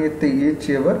 மனோன்மணியத்தை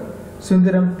இயற்றியவர்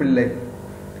சுந்தரம் பிள்ளை.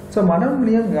 ஸோ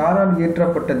மனோன்மணியம் யாரால்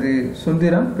இயற்றப்பட்டது?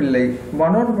 சுந்தரம் பிள்ளை.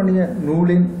 மனோன்மணிய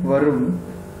நூலின் வரும்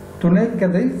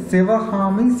துணைக்கதை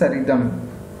சிவகாமி சரிதம்.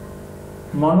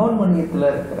 மனோன்மணியத்தில்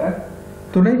இருக்கிற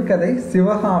துணைக்கதை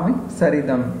சிவகாமி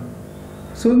சரிதம்.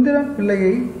 சுந்தரம்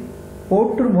பிள்ளையை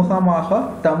போற்று முகமாக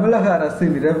தமிழக அரசு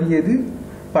நிறுவியது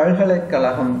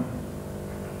பல்கலைக்கழகம்.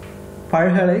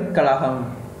 பல்கலைக்கழகம்.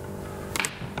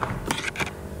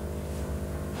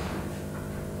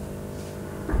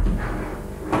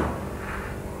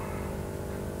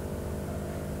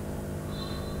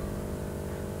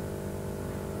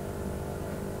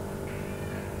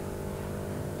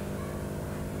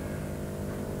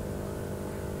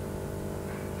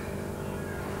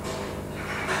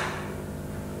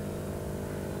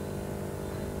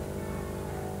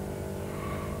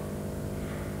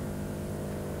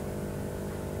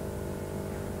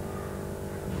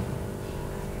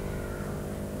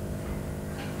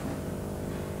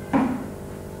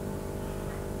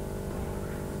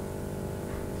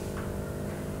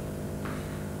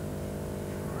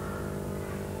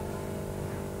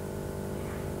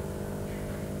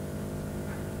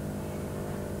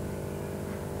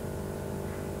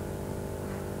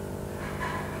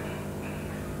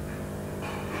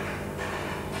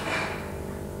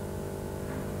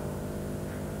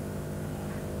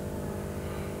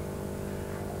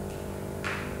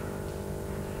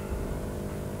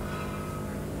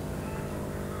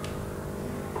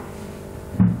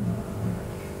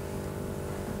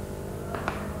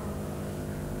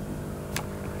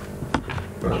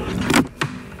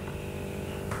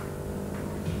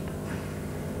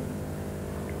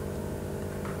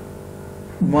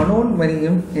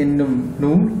 மனோன்மணியம் என்னும்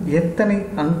நூல் எத்தனை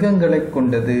அங்கங்களை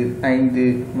கொண்டது? 5.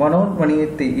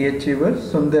 மனோன்மணியத்தை இயற்றியவர்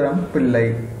சுந்தரம் பிள்ளை.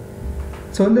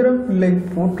 சுந்தரம் பிள்ளை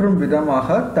போற்றும்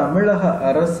விதமாக தமிழக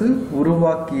அரசு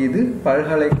உருவாக்கியது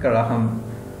பல்கலைக்கழகம்.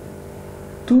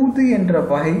 தூது என்ற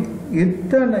வகை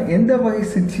எந்த வகை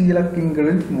சிற்றி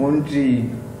இலக்கியங்களில் ஒன்றி?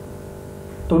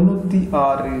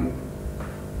 96.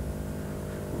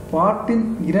 பாட்டின்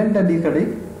 2 அடிகளை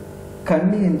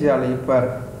கண்ணி என்று அழைப்பர்.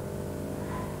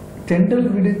 தென்றல்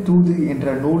விடு தூது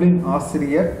என்ற நூலின்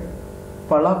ஆசிரியர்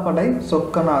பலபடை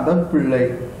சொக்கநாத பிள்ளை.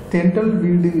 தென்றல்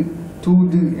வீடு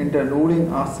தூது என்ற நூலின்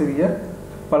ஆசிரியர்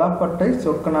பலபட்டை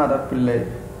சொக்கநாத பிள்ளை.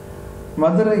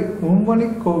 மதுரை மும்மணி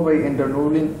கோவை என்ற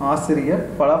நூலின் ஆசிரியர்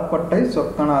பலப்பட்டை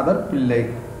சொக்கநாதர் பிள்ளை.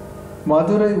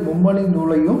 மதுரை மும்மணி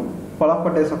நூலையும்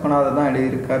பலப்பட்டை சொக்கநாதர் தான்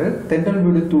எழுதியிருக்காரு. தென்றல்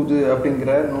வீடு தூது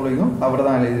அப்படிங்கிற நூலையும் அவர்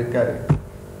தான் எழுதியிருக்காரு.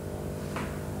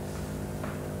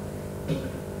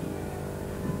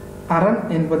 அரண்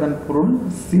என்பதன் பொருள்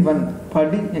சிவன்,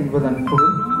 படி என்பதன்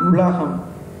பொருள் உலகம்.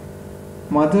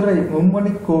 மதுரை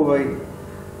மும்மணி கோவை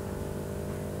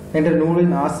என்ற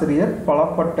நூலின் ஆசிரியர்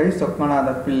பலப்பட்டை சொக்கநாத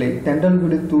பிள்ளை. தென்றல்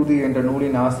வீடு தூது என்ற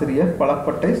நூலின் ஆசிரியர்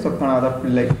பலப்பட்டை சொக்கநாத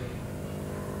பிள்ளை.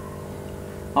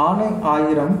 ஆணை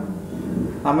ஆயிரம்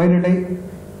அமரிடை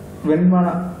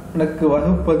வெண்மனுக்கு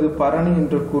வகுப்பது பரணி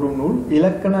என்று கூறும் நூல்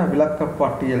இலக்கண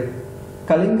விளக்கப்பாட்டியல்.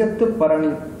 கலிங்கத்து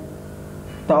பரணி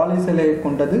தாலி சிலையை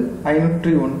கொண்டது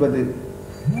 509.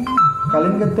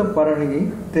 கலிங்கத்து பரணியை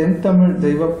தென்தமிழ்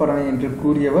தெய்வ பரணி என்று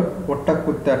கூறியவர்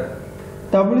ஒட்டக்குத்தர்.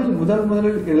 தமிழில்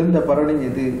முதலில் எழுந்த பரணி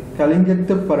எது?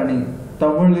 கலிங்கத்து பரணி.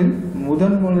 தமிழில்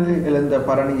முதலில் எழுந்த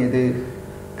பரணி எது?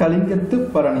 கலிங்கத்து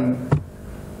பரணி.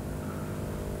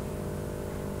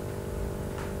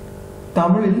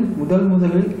 தமிழில்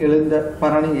முதலில் எழுந்த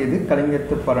பரணி எது?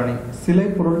 கலிங்கத்து பரணி. சிலை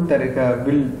பொருள் தருக.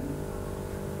 வில்.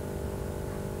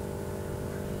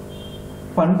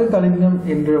 பண்டு கலிங்கம்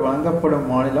என்று வழங்கப்படும்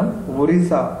மாநிலம்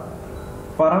ஒரிசா.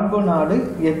 பரம்பு நாடு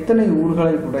எத்தனை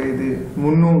ஊர்களை உடையது?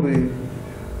 300.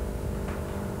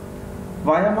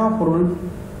 வயமா பொருள்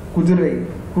குதிரை.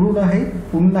 குறுநகை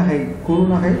புன்னகை.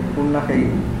 குறுநகை புன்னகை.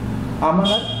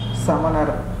 அமனர்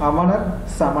சமணர். அமனர்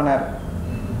சமணர்.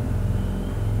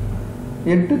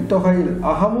 8 தொகையில்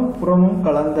அகமும் புறமும்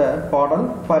கலந்த பாடல்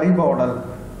பரிபாடல்.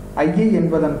 ஐயை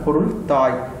என்பதன் பொருள்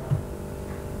தாய்.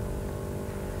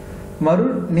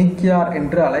 மருள் நீக்கியார்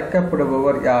என்று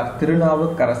அழைக்கப்படுபவர் யார்?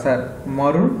 திருநாவுக்கரசர்.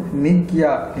 மருள்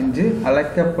நீக்கியார் என்று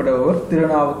அழைக்கப்படுபவர்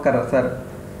திருநாவுக்கரசர்.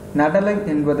 நடலை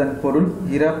என்பதன் பொருள்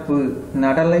இறப்பு.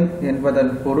 நடலை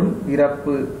என்பதன் பொருள்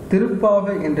இறப்பு.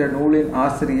 திருப்பாவை என்ற நூலின்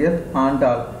ஆசிரியர்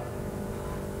ஆண்டாள்.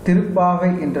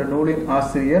 திருப்பாவை என்ற நூலின்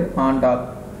ஆசிரியர் ஆண்டாள்.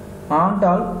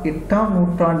 ஆண்டாள் 8ஆம்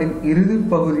நூற்றாண்டின் இறுதி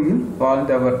பகுதியில்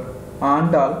வாழ்ந்தவர்.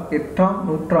 ஆண்டாள் 8ஆம்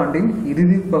நூற்றாண்டின்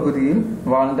இறுதி பகுதியில்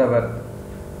வாழ்ந்தவர்.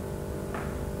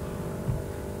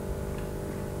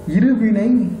 இருவினை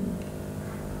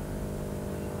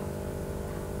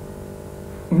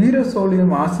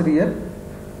வீரசோழியம் ஆசிரியர்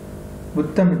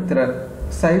புத்தமித்திரர்.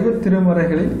 சைவ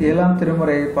திருமுறைகளில் 7ஆம்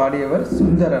திருமுறையை பாடியவர்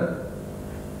சுந்தரர்.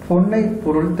 பொன்னை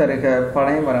பொருள் தருக.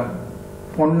 பனைமரம்.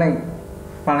 பொன்னை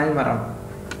பனைமரம்.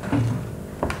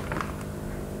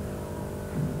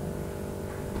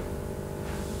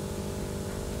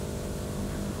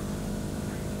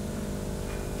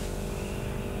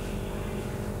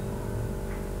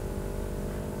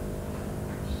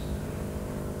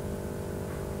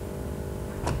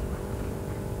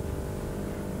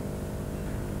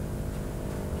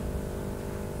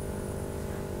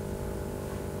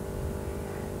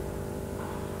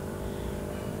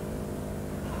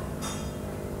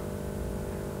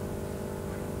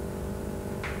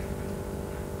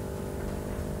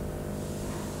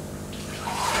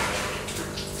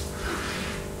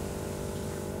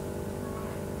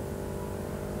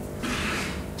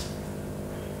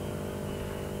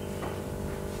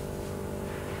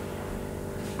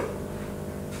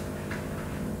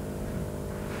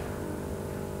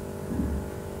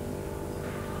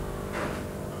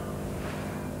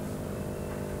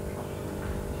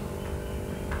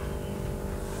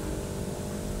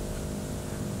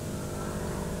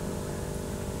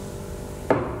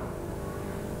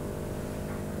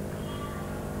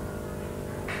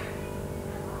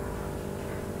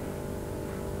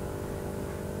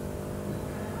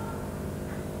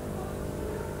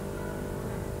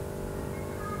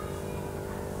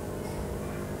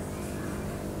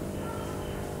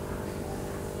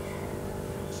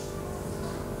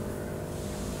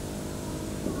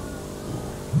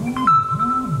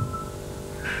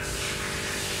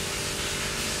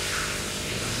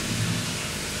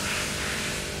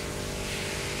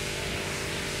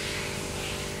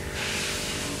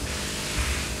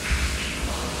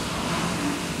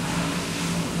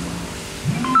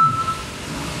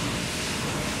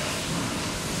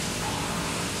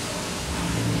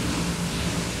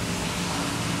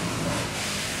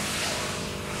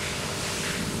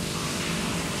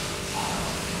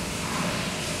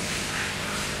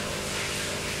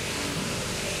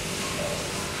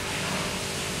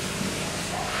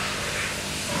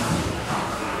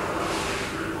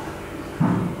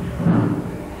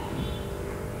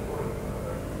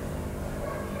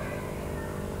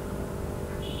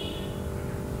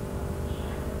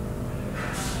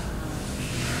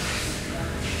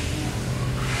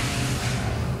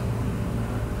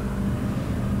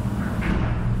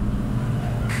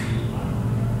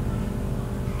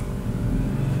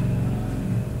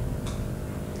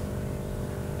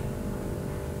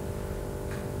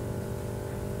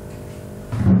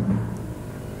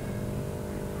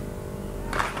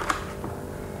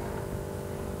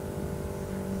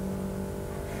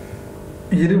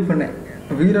 இருவினை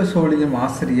வீரசோழியம்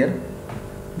ஆசிரியர்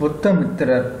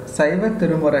புத்தமித்திரர். சைவ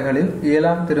திருமுறைகளில்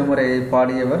 7ஆம் திருமுறையை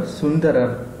பாடியவர்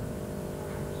சுந்தரர்.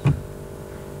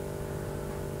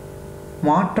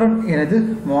 மாற்றம் எனது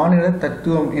மானிட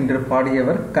தத்துவம் என்று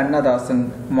பாடியவர் கண்ணதாசன்.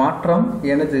 மாற்றம்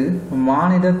எனது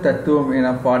மானிட தத்துவம் என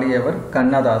பாடியவர்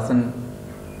கண்ணதாசன்.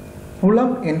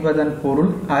 புலம் என்பதன்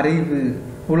பொருள் அறிவு.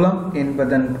 புலம்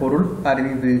என்பதன் பொருள்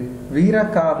அறிவு.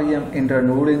 வீரகாவியம் என்ற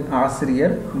நூலின்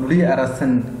ஆசிரியர்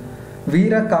முடியரசன்.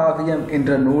 வீரகாவியம்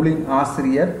என்ற நூலின்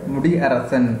ஆசிரியர்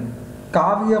முடியரசன்.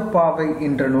 காவியப்பாவை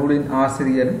என்ற நூலின்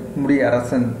ஆசிரியர்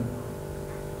முடியரசன்.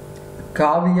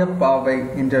 காவியப்பாவை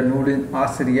என்ற நூலின்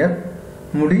ஆசிரியர்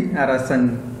முடியரசன்.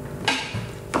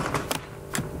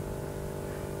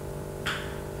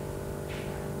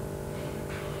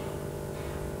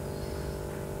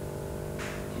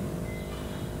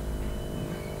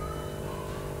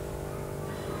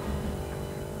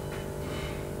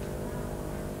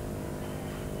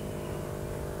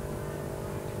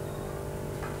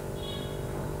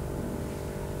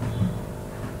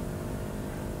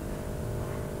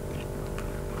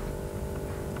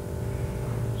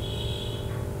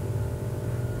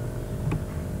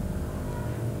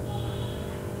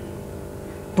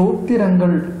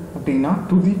 தோத்திரங்கள் அப்படின்னா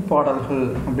துதிப்பாடல்கள்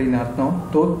அப்படின்னு அர்த்தம்.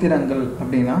 தோத்திரங்கள்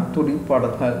அப்படின்னா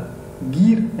துதிப்பாடல்கள்.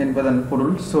 கீர் என்பதன்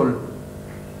பொருள் சொல்.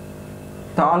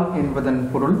 தாள் என்பதன்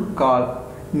பொருள் கால்.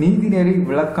 நீதிநெறி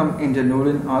விளக்கம் என்ற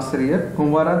நூலின் ஆசிரியர்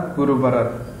குமர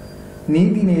குருபரர்.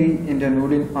 நீதிநெறி என்ற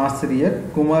நூலின் ஆசிரியர்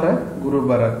குமர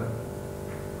குருபரர்.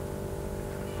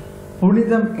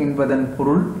 புனிதம் என்பதன்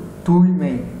பொருள்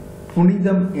தூய்மை.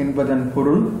 புனிதம் என்பதன்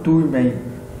பொருள் தூய்மை.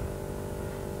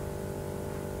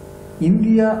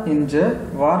 இந்தியா என்ற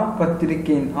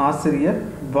வாரப்பத்திரிகையின் ஆசிரியர்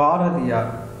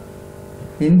பாரதியார்.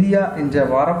 இந்தியா என்ற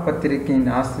வாரப்பத்திரிகையின்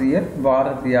ஆசிரியர்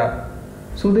பாரதியார்.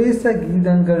 சுதேச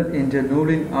கீதங்கள் என்ற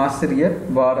நூலின் ஆசிரியர்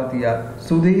பாரதியார்.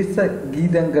 சுதேச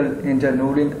கீதங்கள் என்ற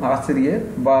நூலின் ஆசிரியர்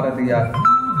பாரதியார்.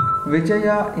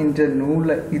 விஜயா என்ற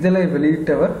இதழை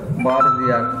வெளியிட்டவர்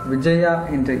பாரதியார். விஜயா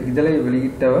என்ற இதழை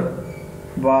வெளியிட்டவர்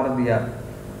பாரதியார்.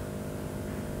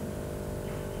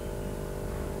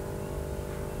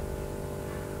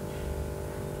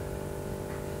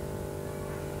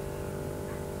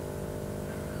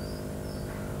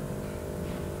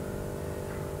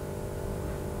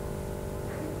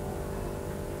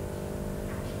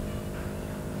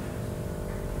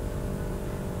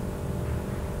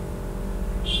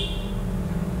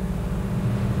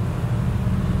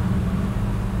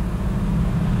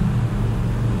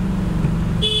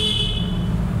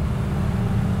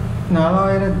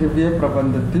 நாலாயிர திவ்ய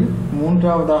பிரபந்தத்தில்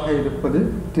 3ஆவதாக இருப்பது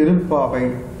திருப்பாவை.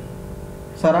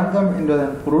 சரங்கம்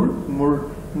என்பதன் பொருள்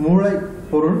மூளை.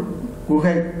 பொருள்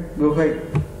குகை. குகை.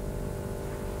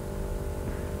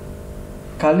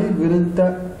 களி விருத்த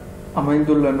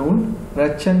அமைந்துள்ள நூல்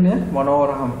இரட்சண்ய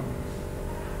மனோரகம்.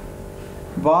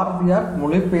 பாரதியார்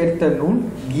மொழிபெயர்த்த நூல்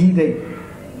கீதை.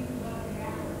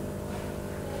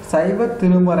 சைவ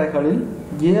திருமறைகளில்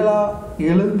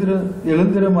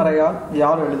எழுந்திருமறையால்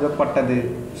யார் எழுதப்பட்டது?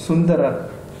 சுந்தரர்.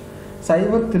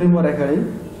 சைவ திருமுறைகளில்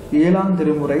 7ஆம்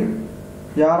திருமுறை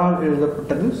யாரால்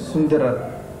எழுதப்பட்டது? சுந்தரர்.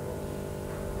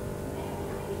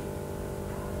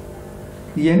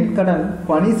 என் கடன்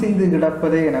பணி செய்து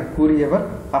கிடப்பதே என கூறியவர்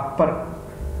அப்பர்.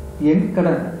 என்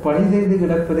கடன் பணி செய்து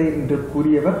கிடப்பதே என்று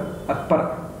கூறியவர் அப்பர்.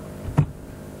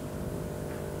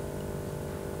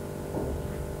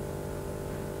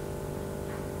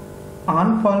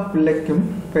 ஆண்பால் பிள்ளைக்கும்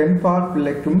பெண்பால்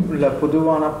பிள்ளைக்கும் உள்ள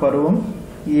பொதுவான பருவம்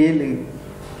 7.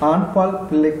 ஆண்பால்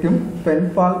பிள்ளைக்கும்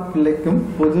பெண்பால் பிள்ளைக்கும்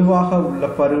பொதுவாக உள்ள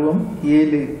பருவம்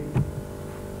 7.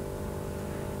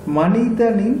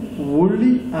 மனிதனின்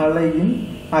ஒளி அலையின்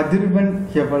அதிர்வெண்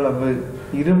எவ்வளவு?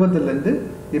 20 to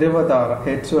 26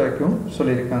 ஹெர்ட்ஸ் வரைக்கும்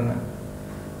சொல்லியிருக்காங்க.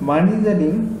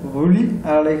 மனிதனின் ஒளி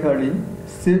அலைகளின்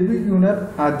செவியுணர்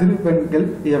அதிர்வெண்கள்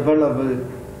எவ்வளவு?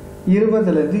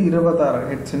 20 to 26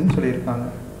 ஹெர்ட்ஸ்ன்னு சொல்லியிருக்காங்க.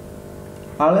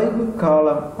 அலைவு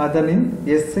காலம் அதனின்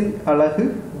எஸ்ஐ அலகு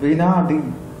வினாடி.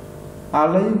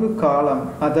 அலைவு காலம்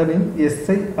அதனின்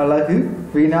எஸ்ஐ அலகு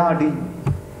வினாடி.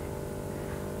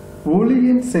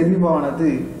 ஒளியின்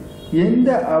செறிவானது எந்த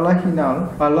அலகினால்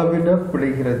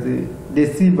அளவிடப்படுகிறது?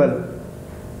 டெசிபல்.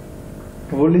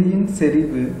 ஒளியின்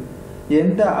செறிவு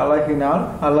எந்த அலகினால்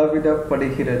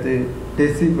அளவிடப்படுகிறது?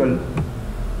 டெசிபல்.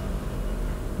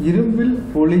 இரும்பில்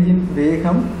ஒளியின்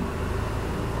வேகம்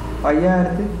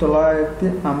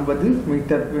 5950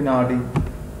 மீட்டர் வினாடி.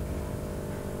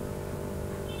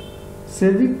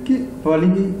 செவிக்கு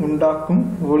வலியை உண்டாக்கும்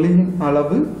ஒளியின்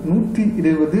அளவு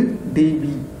 120 dB.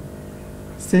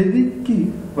 செவிக்கு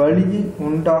வலியை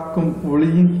உண்டாக்கும்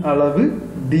ஒளியின் அளவு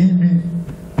dB.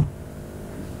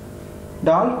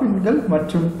 டால்பின்கள்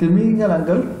மற்றும்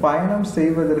திமிங்கலங்கள் பயணம்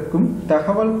செய்வதற்கும்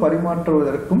தகவல்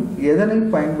பரிமாற்றுவதற்கும் எதனை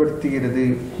பயன்படுத்துகிறது?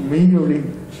 மீயொலி.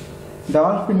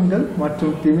 டால்பின்கள்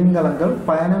மற்றும் திமிங்கலங்கள்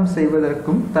பயணம்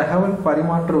செய்வதற்கும் தகவல்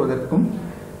பரிமாற்றுவதற்கும்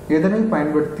எதனை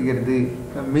பயன்படுத்துகிறது?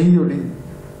 மீயொலி.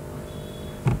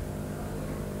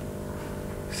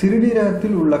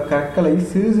 சிறுநீரகத்தில் உள்ள கற்களை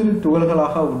சிறு சிறு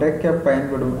துகள்களாக உடைக்க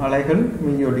பயன்படும் அலைகள்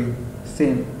மீயொலி.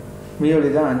 சேம், மீயொலி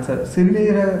தான் ஆன்சர்.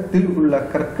 சிறுநீரகத்தில் உள்ள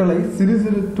கற்களை சிறு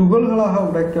சிறு துகள்களாக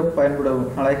உடைக்க பயன்படும்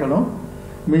அலைகளும்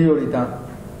மீயொலி தான்.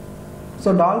 ஸோ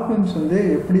டால்பின்ஸ்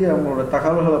எப்படி அவங்களோட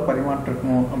தகவல்களை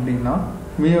பரிமாற்றிக்கணும் அப்படின்னா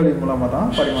மீயொலி மூலமாக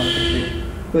தான் பரிமாற்றிருக்கு.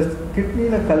 இப்போ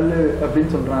கிட்னியில் கல்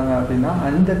அப்படின்னு சொல்கிறாங்க அப்படின்னா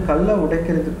அந்த கல்லை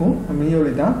உடைக்கிறதுக்கும்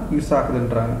மீயொலி தான் யூஸ்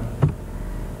ஆகுதுன்றாங்க.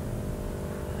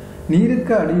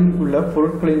 நீருக்கு அடியில் உள்ள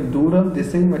பொருட்களின் தூரம்,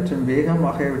 திசை மற்றும் வேகம்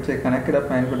ஆகியவற்றை கணக்கிட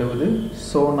பயன்படுவது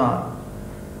சோனார்.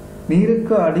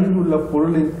 நீருக்கு அடியில் உள்ள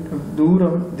பொருளின்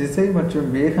தூரம், திசை மற்றும்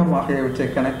வேகம் ஆகியவற்றை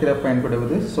கணக்கிட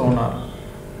பயன்படுவது சோனார்.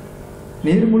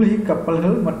 நீர்மூழ்கி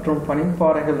கப்பல்கள் மற்றும்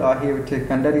பனிப்பாறைகள் ஆகியவற்றை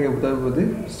கண்டறிய உதவுவது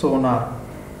சோனார்.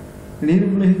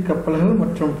 நீர்மூழ்கி கப்பல்கள்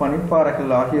மற்றும்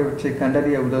பனிப்பாறைகள் ஆகியவற்றை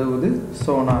கண்டறிய உதவுவது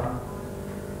சோனார்.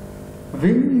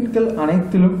 விண்மீன்கள்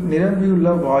அனைத்திலும் நிரம்பியுள்ள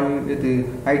வாயு எது?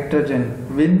 ஹைட்ரஜன்.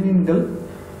 விண்மீன்கள்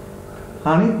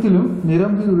அனைத்திலும்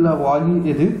நிரம்பியுள்ள வாயு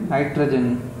எது?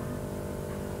 ஹைட்ரஜன்.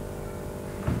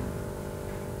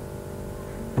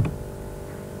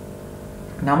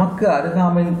 நமக்கு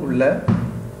அருகாமையில் உள்ள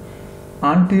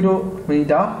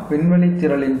ஆன்டிரோமீடா விண்வெளி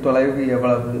திரளின் தொலைவு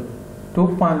எவ்வளவு?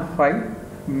 2.5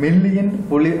 மில்லியன்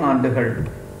ஒளி ஆண்டுகள்.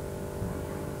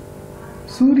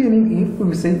 சூரியனின் ஈர்ப்பு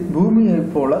விசை பூமியை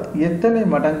போல எத்தனை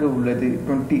மடங்கு உள்ளது?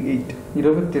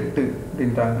 28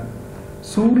 அப்படின்றாங்க.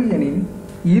 சூரியனின்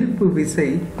ஈர்ப்பு விசை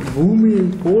பூமியை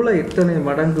போல எத்தனை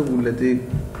மடங்கு உள்ளது?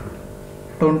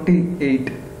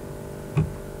 28.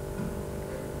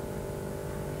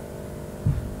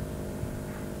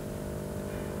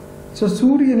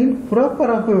 சூரியனின்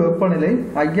புறப்பரப்பு வெப்பநிலை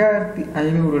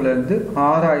 5500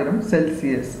 6000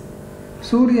 செல்சியஸ்.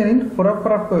 சூரியனின்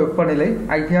புறப்பரப்பு வெப்பநிலை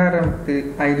 5500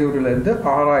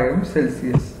 6000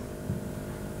 செல்சியஸ்.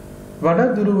 வட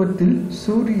துருவத்தில்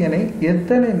சூரியனை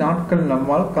எத்தனை நாட்கள்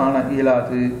நம்மால் காண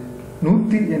இயலாது?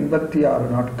 186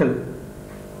 நாட்கள்.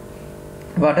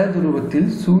 வட துருவத்தில்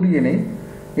சூரியனை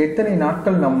எத்தனை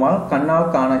நாட்கள் நம்மால்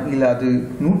கண்ணால் காண இயலாது?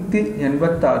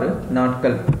 186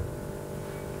 நாட்கள்.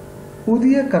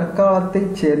 புதிய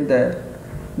கற்காலத்தைச் சேர்ந்த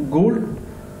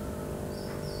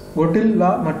கொட்டில்லா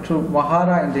மற்றும்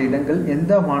மகாரா என்ற இடங்கள்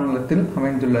எந்த மாநிலத்தில்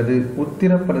அமைந்துள்ளது?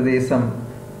 உத்தரப்பிரதேசம்.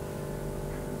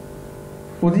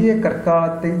 புதிய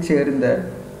கற்காலத்தைச் சேர்ந்த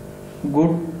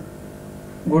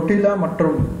கொட்டில்லா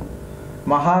மற்றும்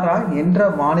மகாரா என்ற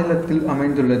மாநிலத்தில்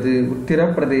அமைந்துள்ளது?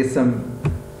 உத்தரப்பிரதேசம்.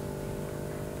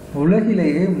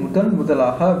 உலகிலேயே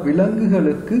முதலாக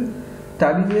விலங்குகளுக்கு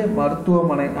தனிய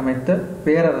மருத்துவமனை அமைத்த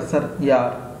பேரரசர்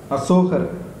யார்? அசோகர்.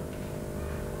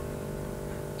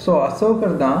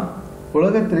 அசோகர் தான்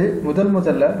உலகத்திலே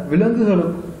முதல்ல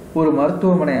விலங்குகளுக்கு ஒரு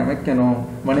மருத்துவமனை அமைக்கணும்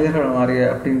மனிதர்கள் மாறிய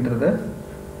அப்படின்றத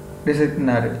டிசைட்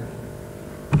பண்ணாரு.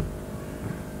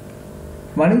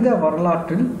 மனித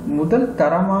வரலாற்றில் முதல்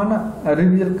தரமான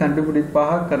அறிவியல்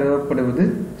கண்டுபிடிப்பாக கருதப்படுவது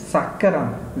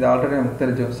சக்கரம். இது ஆல்ரெடி நமக்கு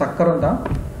தெரிஞ்சோம். சக்கரம் தான்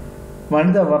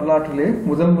மனித வரலாற்றிலே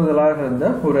முதலாக இருந்த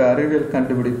ஒரு அறிவியல்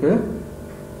கண்டுபிடிப்பு.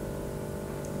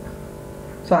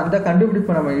 அந்த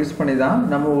கண்டுபிடிப்பை நம்ம யூஸ் பண்ணி தான்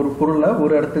நம்ம ஒரு பொருளை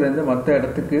ஒரு இடத்துல இருந்து மற்ற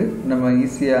இடத்துக்கு நம்ம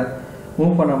ஈஸியாக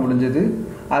மூவ் பண்ண முடிஞ்சது.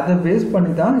 அதை பேஸ்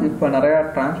பண்ணி தான் இப்போ நிறையா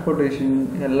டிரான்ஸ்போர்ட்டேஷன்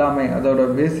எல்லாமே அதோட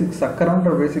பேசிக்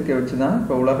சக்கரன்ற பேசிக்கை வச்சு தான்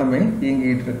இப்போ உலகமே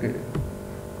இயங்கிட்டு இருக்கு.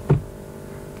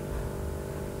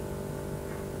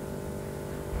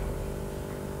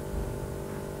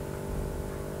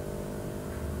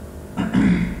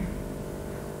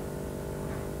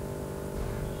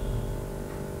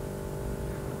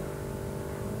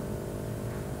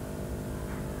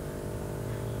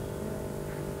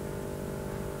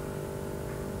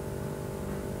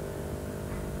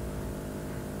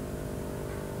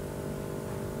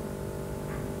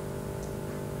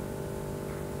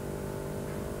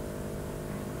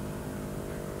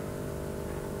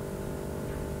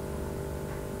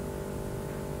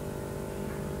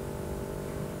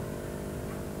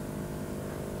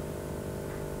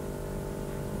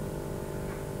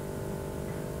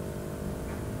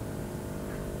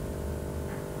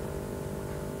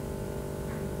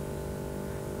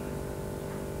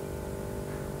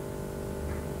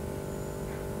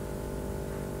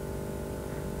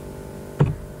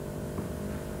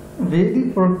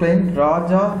 வேதிப்பொருட்களின்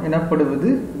ராஜா எனப்படுவது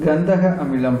கந்தக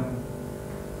அமிலம்.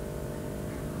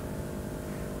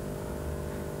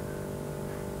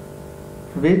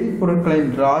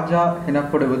 வேதிப்பொருட்களின் ராஜா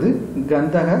எனப்படுவது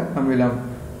கந்தக அமிலம்.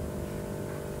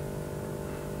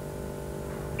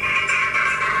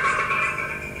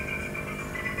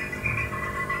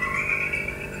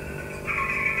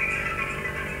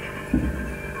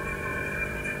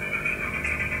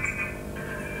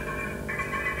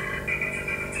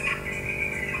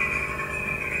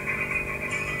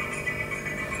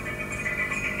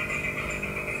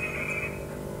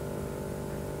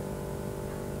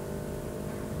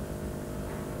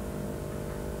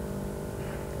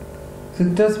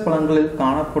 சிட்ரஸ் பழங்களில்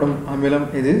காணப்படும் அமிலம்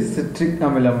இது சிட்ரிக்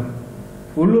அமிலம்.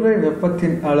 உள்ளுறை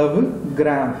வெப்பத்தின் அளவு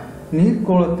கிராம்.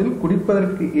 நீர்க்கோளத்தில்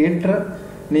குடிப்பதற்கு ஏற்ற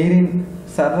நீரின்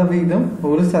சதவீதம்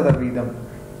 1%.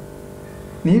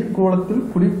 நீர்க்கோளத்தில்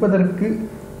குடிப்பதற்கு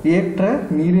ஏற்ற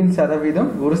நீரின்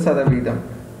சதவீதம் 1%.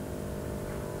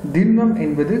 திண்மம்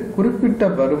என்பது குறிப்பிட்ட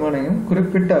பருமனையும்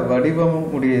குறிப்பிட்ட வடிவமும்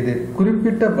உடையது.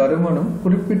 குறிப்பிட்ட பருமனும்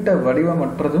குறிப்பிட்ட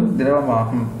வடிவமற்றதும்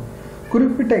திரவமாகும்.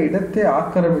 குறிப்பிட்ட இடத்தை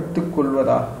ஆக்கிரமித்துக்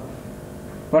கொள்வதா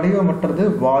வடிவமற்றது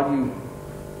வாயு.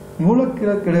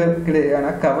 மூலக்கூறுகளுக்கிடையான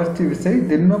கவர்ச்சி விசை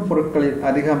திண்ம பொருட்களில்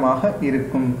அதிகமாக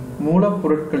இருக்கும்.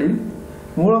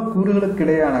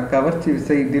 மூலக்கூறுகளுக்கிடையான கவர்ச்சி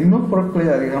விசை திண்ம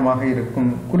பொருட்களில் அதிகமாக இருக்கும்.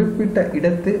 குறிப்பிட்ட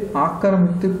இடத்தை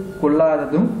ஆக்கிரமித்துக்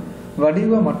கொள்ளாததும்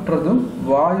வடிவமற்றதும்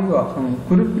வாயு ஆகும்.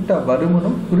 குறிப்பிட்ட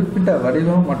பருமனும் குறிப்பிட்ட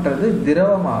வடிவமற்றது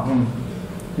திரவமாகும்.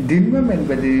 திண்மம்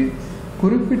என்பது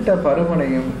குறிப்பிட்ட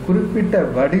பருமனையும் குறிப்பிட்ட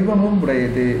வடிவமும்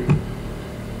உடையது.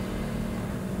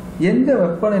 எந்த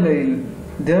வெப்பநிலையில்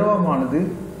திரவமானது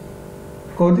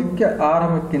கொதிக்க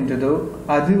ஆரம்பிக்கின்றதோ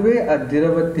அதுவே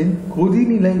அத்திரவத்தின்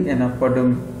கொதிநிலை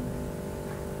எனப்படும்.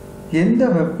 எந்த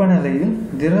வெப்பநிலையில்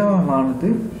திரவமானது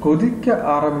கொதிக்க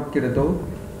ஆரம்பிக்கிறதோ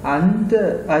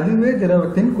அதுவே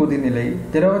திரவத்தின் கொதிநிலை.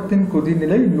 திரவத்தின்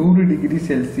கொதிநிலை 100 டிகிரி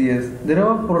செல்சியஸ். திரவ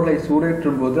பொருளை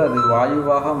சூடேற்றும் போது அது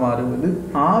வாயுவாக மாறுவது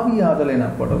ஆவியாதல்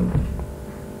எனப்படும்.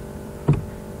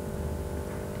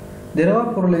 திரவ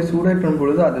பொருளை சூடேற்றும்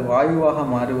பொழுது அது வாயுவாக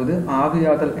மாறுவது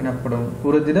ஆவியாதல் எனப்படும்.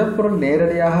 ஒரு திடப்பொருள்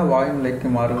நேரடியாக வாயு நிலைக்கு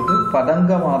மாறுவது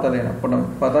பதங்கமாதல் எனப்படும்.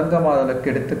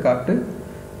 பதங்கமாதலுக்கு எடுத்துக்காட்டு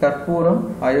கற்பூரம்,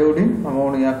 அயோடின்,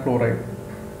 அமோனியா குளோரைடு.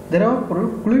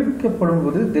 திரவப்பொருள் குளிர்விக்கப்படும்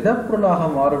போது திடப்பொருளாக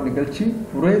மாறும் நிகழ்ச்சி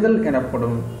உறைதல்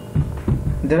எனப்படும்.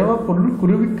 திரவப்பொருள்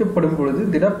குளிர்விக்கப்படும் பொழுது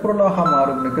திடப்பொருளாக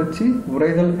மாறும் நிகழ்ச்சி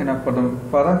உறைதல் எனப்படும்.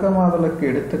 பதங்கமாதலுக்கு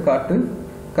எடுத்துக்காட்டு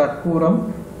கற்பூரம்,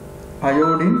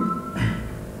 அயோடின்,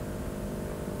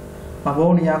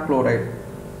 அமோனியா குளோரைடு.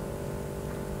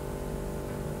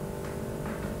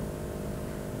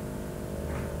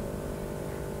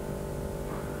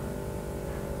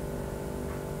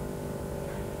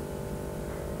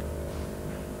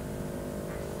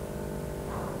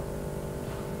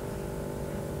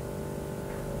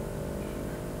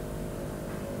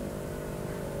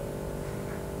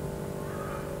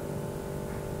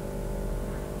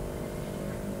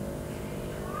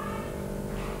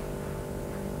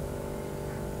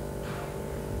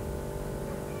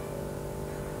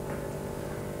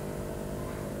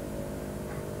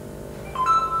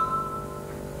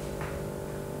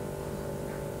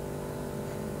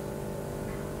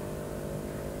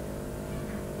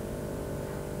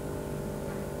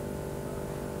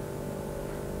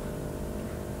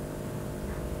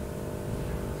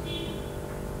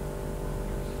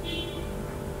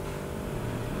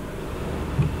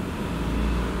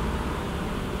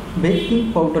 பேக்கிங்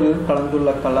பவுடரில் கலந்துள்ள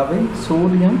கலவை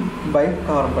சோடியம்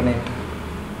பைகார்பனேட்.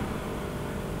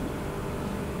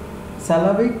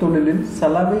 சலவை தொழிலில்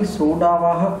சலவை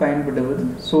சோடாவாக பயன்படுவது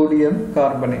சோடியம்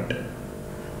கார்பனேட்.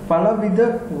 பலவித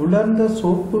உலர்ந்த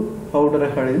சோப்பு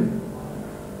பவுடர்களில்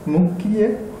முக்கிய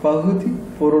பகுதி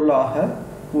பொருளாக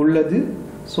உள்ளது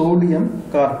சோடியம்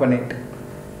கார்பனேட்.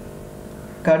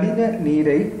 கடின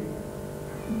நீரை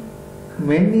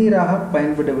மென்னீராக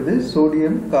பயன்படுவது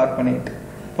சோடியம் கார்பனேட்.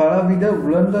 பலவித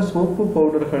உலர்ந்த சோப்பு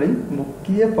பவுடர்களில்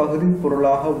முக்கிய பகுதி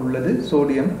பொருளாக உள்ளது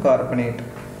சோடியம் கார்பனேட்.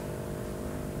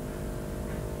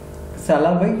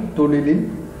 சலவை தொழிலில்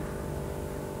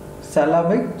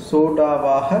சலவை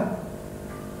சோடாவாக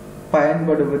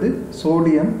பயன்படுவது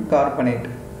சோடியம் கார்பனேட்.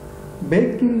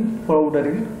 பேக்கிங்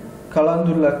பவுடரில்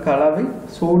கலந்துள்ள கலவை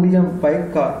சோடியம்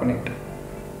பைகார்பனேட்.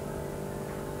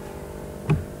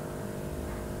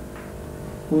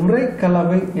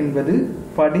 உரைக்கலவை என்பது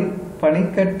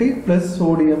பனிக்கட்டி பிளஸ்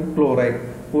சோடியம் குளோரைடு.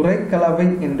 உரைக்கலவை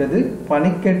என்பது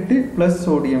பனிக்கட்டி பிளஸ்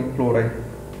சோடியம் குளோரைடு.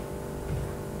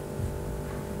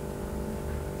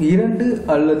 2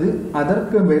 அல்லது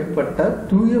அதற்கு மேற்பட்ட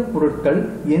தூய பொருட்கள்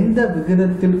எந்த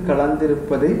விகிதத்தில்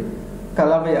கலந்திருப்பதே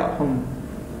கலவையாகும்.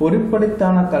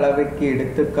 ஒருபடித்தான கலவைக்கு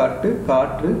எடுத்துக்காட்டு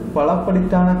காற்று.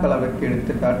 பலபடித்தான கலவைக்கு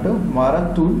எடுத்துக்காட்டு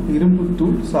மரத்தூள்,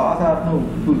 இரும்புத்தூள், சாதாரண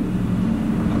உப்பு.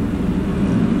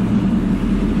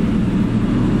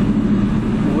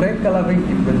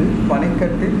 கலவை என்பது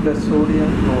பனிக்கட்டி பிளஸ்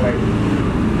சோடியம் குளோரைடு.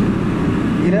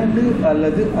 2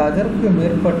 அல்லது அதற்கு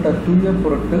மேற்பட்ட தூய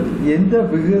பொருட்கள் எந்த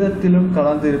விகிதத்திலும்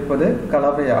கலந்திருப்பது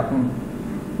கலவையாகும்.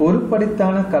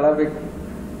 ஒருபடித்தான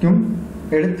கலவைக்கும்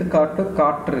எடுத்துக்காட்டு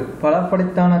காற்று.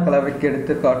 பலபடித்தான கலவைக்கு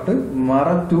எடுத்துக்காட்டு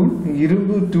மரத்தூள்,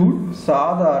 இரும்பு தூள்,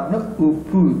 சாதாரண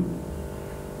உப்பு.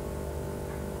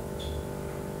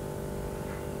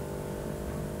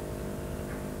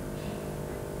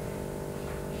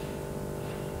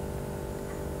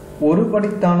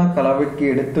 ஒருபடித்தான கலவைக்கு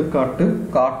எடுத்துக்காட்டு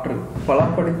காற்று.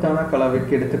 பலபடித்தான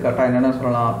கலவைக்கு எடுத்துக்காட்டா என்னென்ன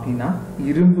சொல்லலாம் அப்படின்னா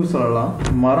இரும்பு சொல்லலாம்,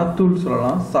 மரத்தூள்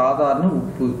சொல்லலாம், சாதாரண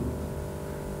உப்பு.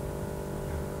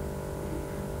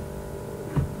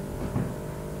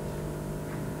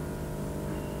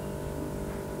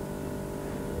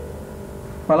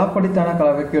 பலபடித்தான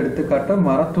கலவைக்கு எடுத்துக்காட்டு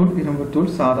மரத்தூள்,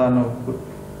 இரும்புத்தூள், சாதாரண உப்பு.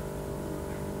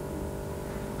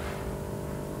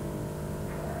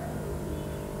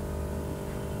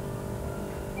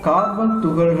 கார்பன்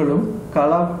துகள்களும்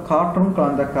காற்றும்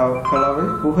கலந்த கலவை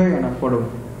புகை எனப்படும்.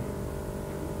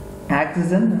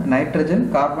 Oxygen, nitrogen,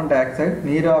 carbon di oxide,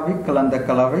 நீராவி கலந்த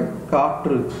கலவை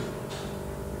காற்று.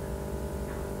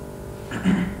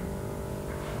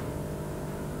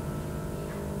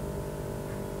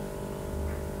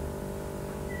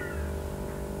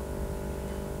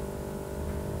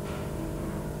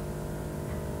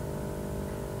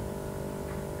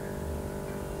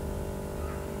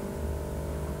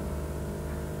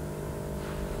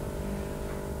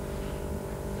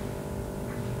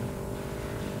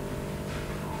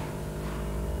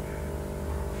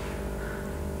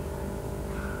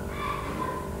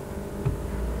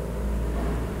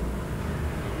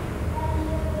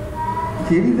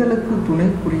 எரிதலுக்கு துணை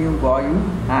புரியும் வாயு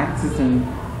ஆக்சிஜன்.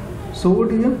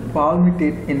 சோடியம்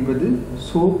பால்மிட்டேட் என்பது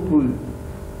சோப்பு.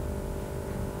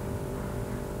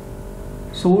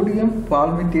 சோடியம்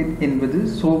பால்மிட்டேட் என்பது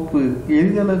சோப்பு.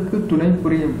 எரிதலுக்கு துணை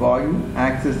புரியும் வாயு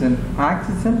oxygen.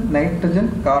 Oxygen,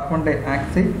 nitrogen, carbon di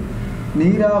oxide,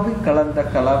 நீராவி கலந்த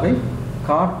கலவை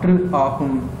காற்று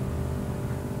ஆகும்.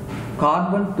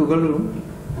 கார்பன் துகளும்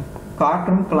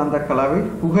காற்றும் கலந்த கலவை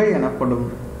புகை எனப்படும்.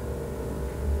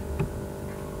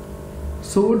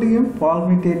 சோடியம்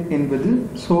பால்மிட்டேட் என்பது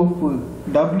சோப்பு.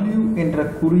 W என்ற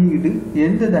குறியீடு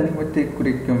எந்த தனிமத்தை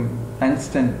குறிக்கும்?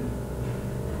 டங்ஸ்டன்.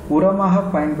 உரமாக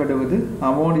பயன்படுவது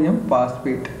அமோனியம்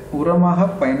பாஸ்பேட். உரமாக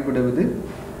பயன்படுவது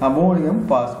அமோனியம்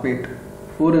பாஸ்பேட்.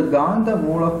 ஒரு காந்த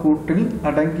மூலக்கூற்றில்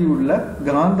அடங்கியுள்ள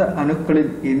காந்த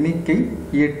அணுக்களின் எண்ணிக்கை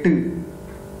 8.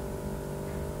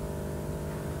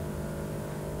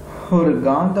 ஒரு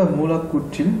காந்த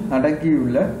மூலக்கூற்றில்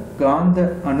அடங்கியுள்ள காந்த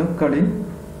அணுக்களின்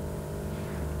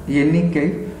எண்ணிக்கை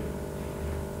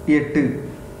 8.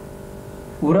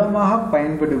 உரமாக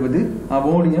பயன்படுவது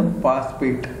அமோனியம்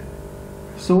பாஸ்பேட்.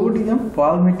 சோடியம்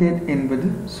பால்மிட்டேட் என்பது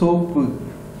சோப்பு.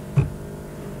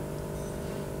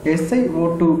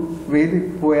 SiO2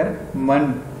 வேதிப்பொயர்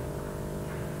மண்.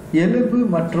 எலும்பு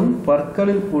மற்றும்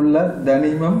பற்களில் உள்ள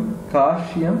தனிமம்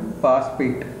கால்சியம்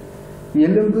பாஸ்பேட்.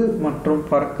 எலும்பு மற்றும்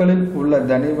பற்களில் உள்ள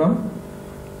தனிமம்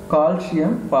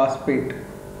கால்சியம் பாஸ்பேட்.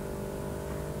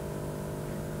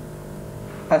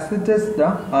 அசிட்டஸ்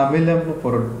தான் அமிலம்னு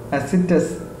பொருள். அசிட்டஸ்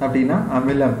அப்படின்னா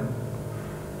அமிலம்.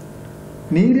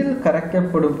 நீரில்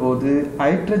கரைக்கப்படும் போது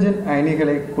ஹைட்ரஜன்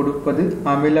அயனிகளை கொடுப்பது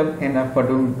அமிலம்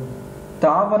எனப்படும்.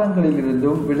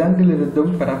 தாவரங்களிலிருந்தும்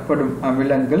விலங்கிலிருந்தும் பெறப்படும்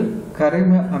அமிலங்கள்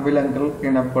கரிம அமிலங்கள்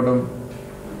எனப்படும்.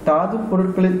 தாது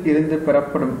பொருட்களில் இருந்து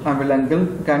பெறப்படும் அமிலங்கள்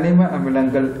கனிம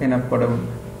அமிலங்கள் எனப்படும்.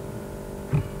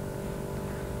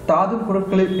 தாது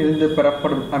பொருட்களில் இருந்து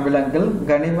பெறப்படும் அமிலங்கள்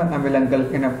கனிம அமிலங்கள்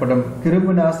எனப்படும்.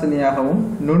 கிருமிநாசினியாகவும்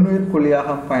நுண்ணுயிர்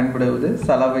கொல்லியாகவும் பயன்படுவது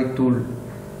சலவை தூள்.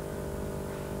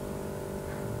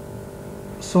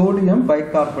 சோடியம்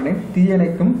பைகார்பனேட்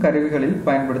தீயணைக்கும் கருவிகளில்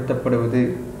பயன்படுத்தப்படுவது.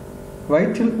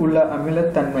 வயிற்றில் உள்ள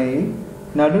அமிலத்தன்மையை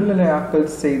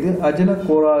நடுநிலையாக்கல் செய்து அஜின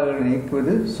கோளாறுகளை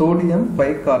நீக்குவது சோடியம்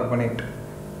பைகார்பனேட்.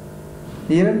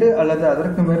 2 அல்லது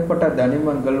அதற்கு மேற்பட்ட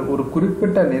தனிமங்கள் ஒரு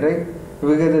குறிப்பிட்ட நிறை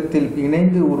விகிதத்தில்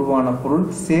இணைந்து உருவான பொருள்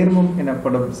சேர்மம்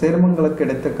எனப்படும். சேர்மங்களுக்கு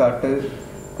எடுத்துக்காட்டு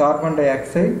கார்பன் டை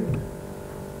ஆக்சைடு.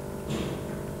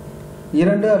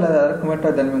 2 அல்லது அதற்கு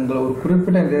மேற்பட்ட தனிமங்கள் ஒரு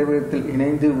குறிப்பிட்ட நிறை விகிதத்தில்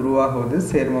இணைந்து உருவாகுவது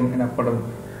சேர்மம் எனப்படும்.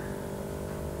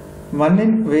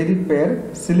 மண்ணின் வேதிப்பெயர்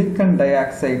சிலிக்கன் டை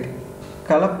ஆக்சைடு.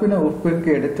 கலப்பின உப்பிற்கு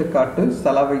எடுத்துக்காட்டு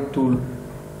சலவை தூள்.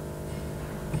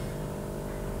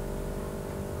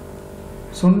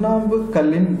 சுண்ணாம்பு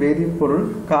கல்லின் வேதிப்பொருள்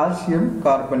கால்சியம்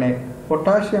கார்பனேட்.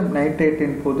 பொட்டாசியம்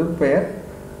நைட்ரேட்டின் பொது பெயர்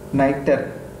நைட்டர்.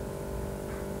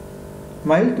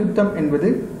 மயில் துத்தம் என்பது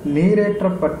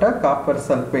நீரேற்றப்பட்ட காப்பர்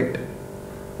சல்பேட்.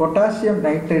 பொட்டாசியம்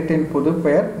நைட்ரேட்டின் பொது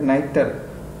பெயர் நைட்டர்.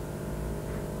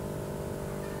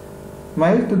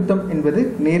 மயில் துத்தம் என்பது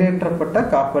நீரேற்றப்பட்ட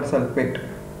காப்பர் சல்பேட்.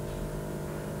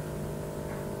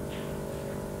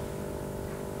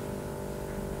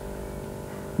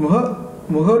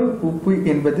 முகரு உப்பு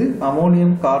என்பது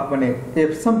அமோனியம் கார்பனேட்.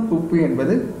 எப்சம் உப்பு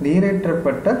என்பது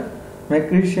நீரேற்றப்பட்ட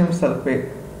மெக்னீசியம் சல்பேட்.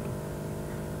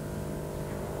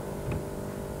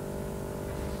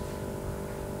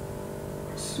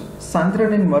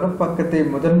 சந்திரனின் மறுபக்கத்தை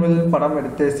முதன்முதல் படம்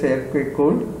எடுத்த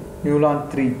செயற்கைக்கோள் நியூலான்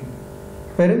 3.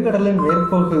 பெருங்கடலின்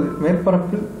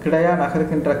மேற்பரப்பில் கிடையா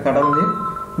நகர்கின்ற கடல் நீர்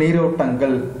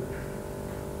நீரோட்டங்கள்.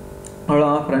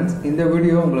 அவ்வளோதான் ஃப்ரெண்ட்ஸ். இந்த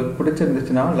வீடியோ உங்களுக்கு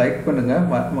பிடிச்சிருந்துச்சுன்னா லைக் பண்ணுங்கள்,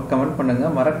 கமெண்ட்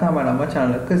பண்ணுங்கள், மறக்காமல் நம்ம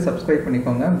சேனலுக்கு சப்ஸ்கிரைப்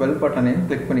பண்ணிக்கோங்க, பெல் பட்டனையும்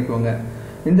கிளிக் பண்ணிக்கோங்க.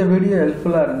 இந்த வீடியோ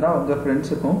ஹெல்ப்ஃபுல்லாக இருந்தால் உங்கள்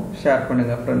ஃப்ரெண்ட்ஸுக்கும் ஷேர்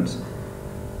பண்ணுங்கள் ஃப்ரெண்ட்ஸ்.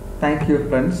 Thank you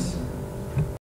friends.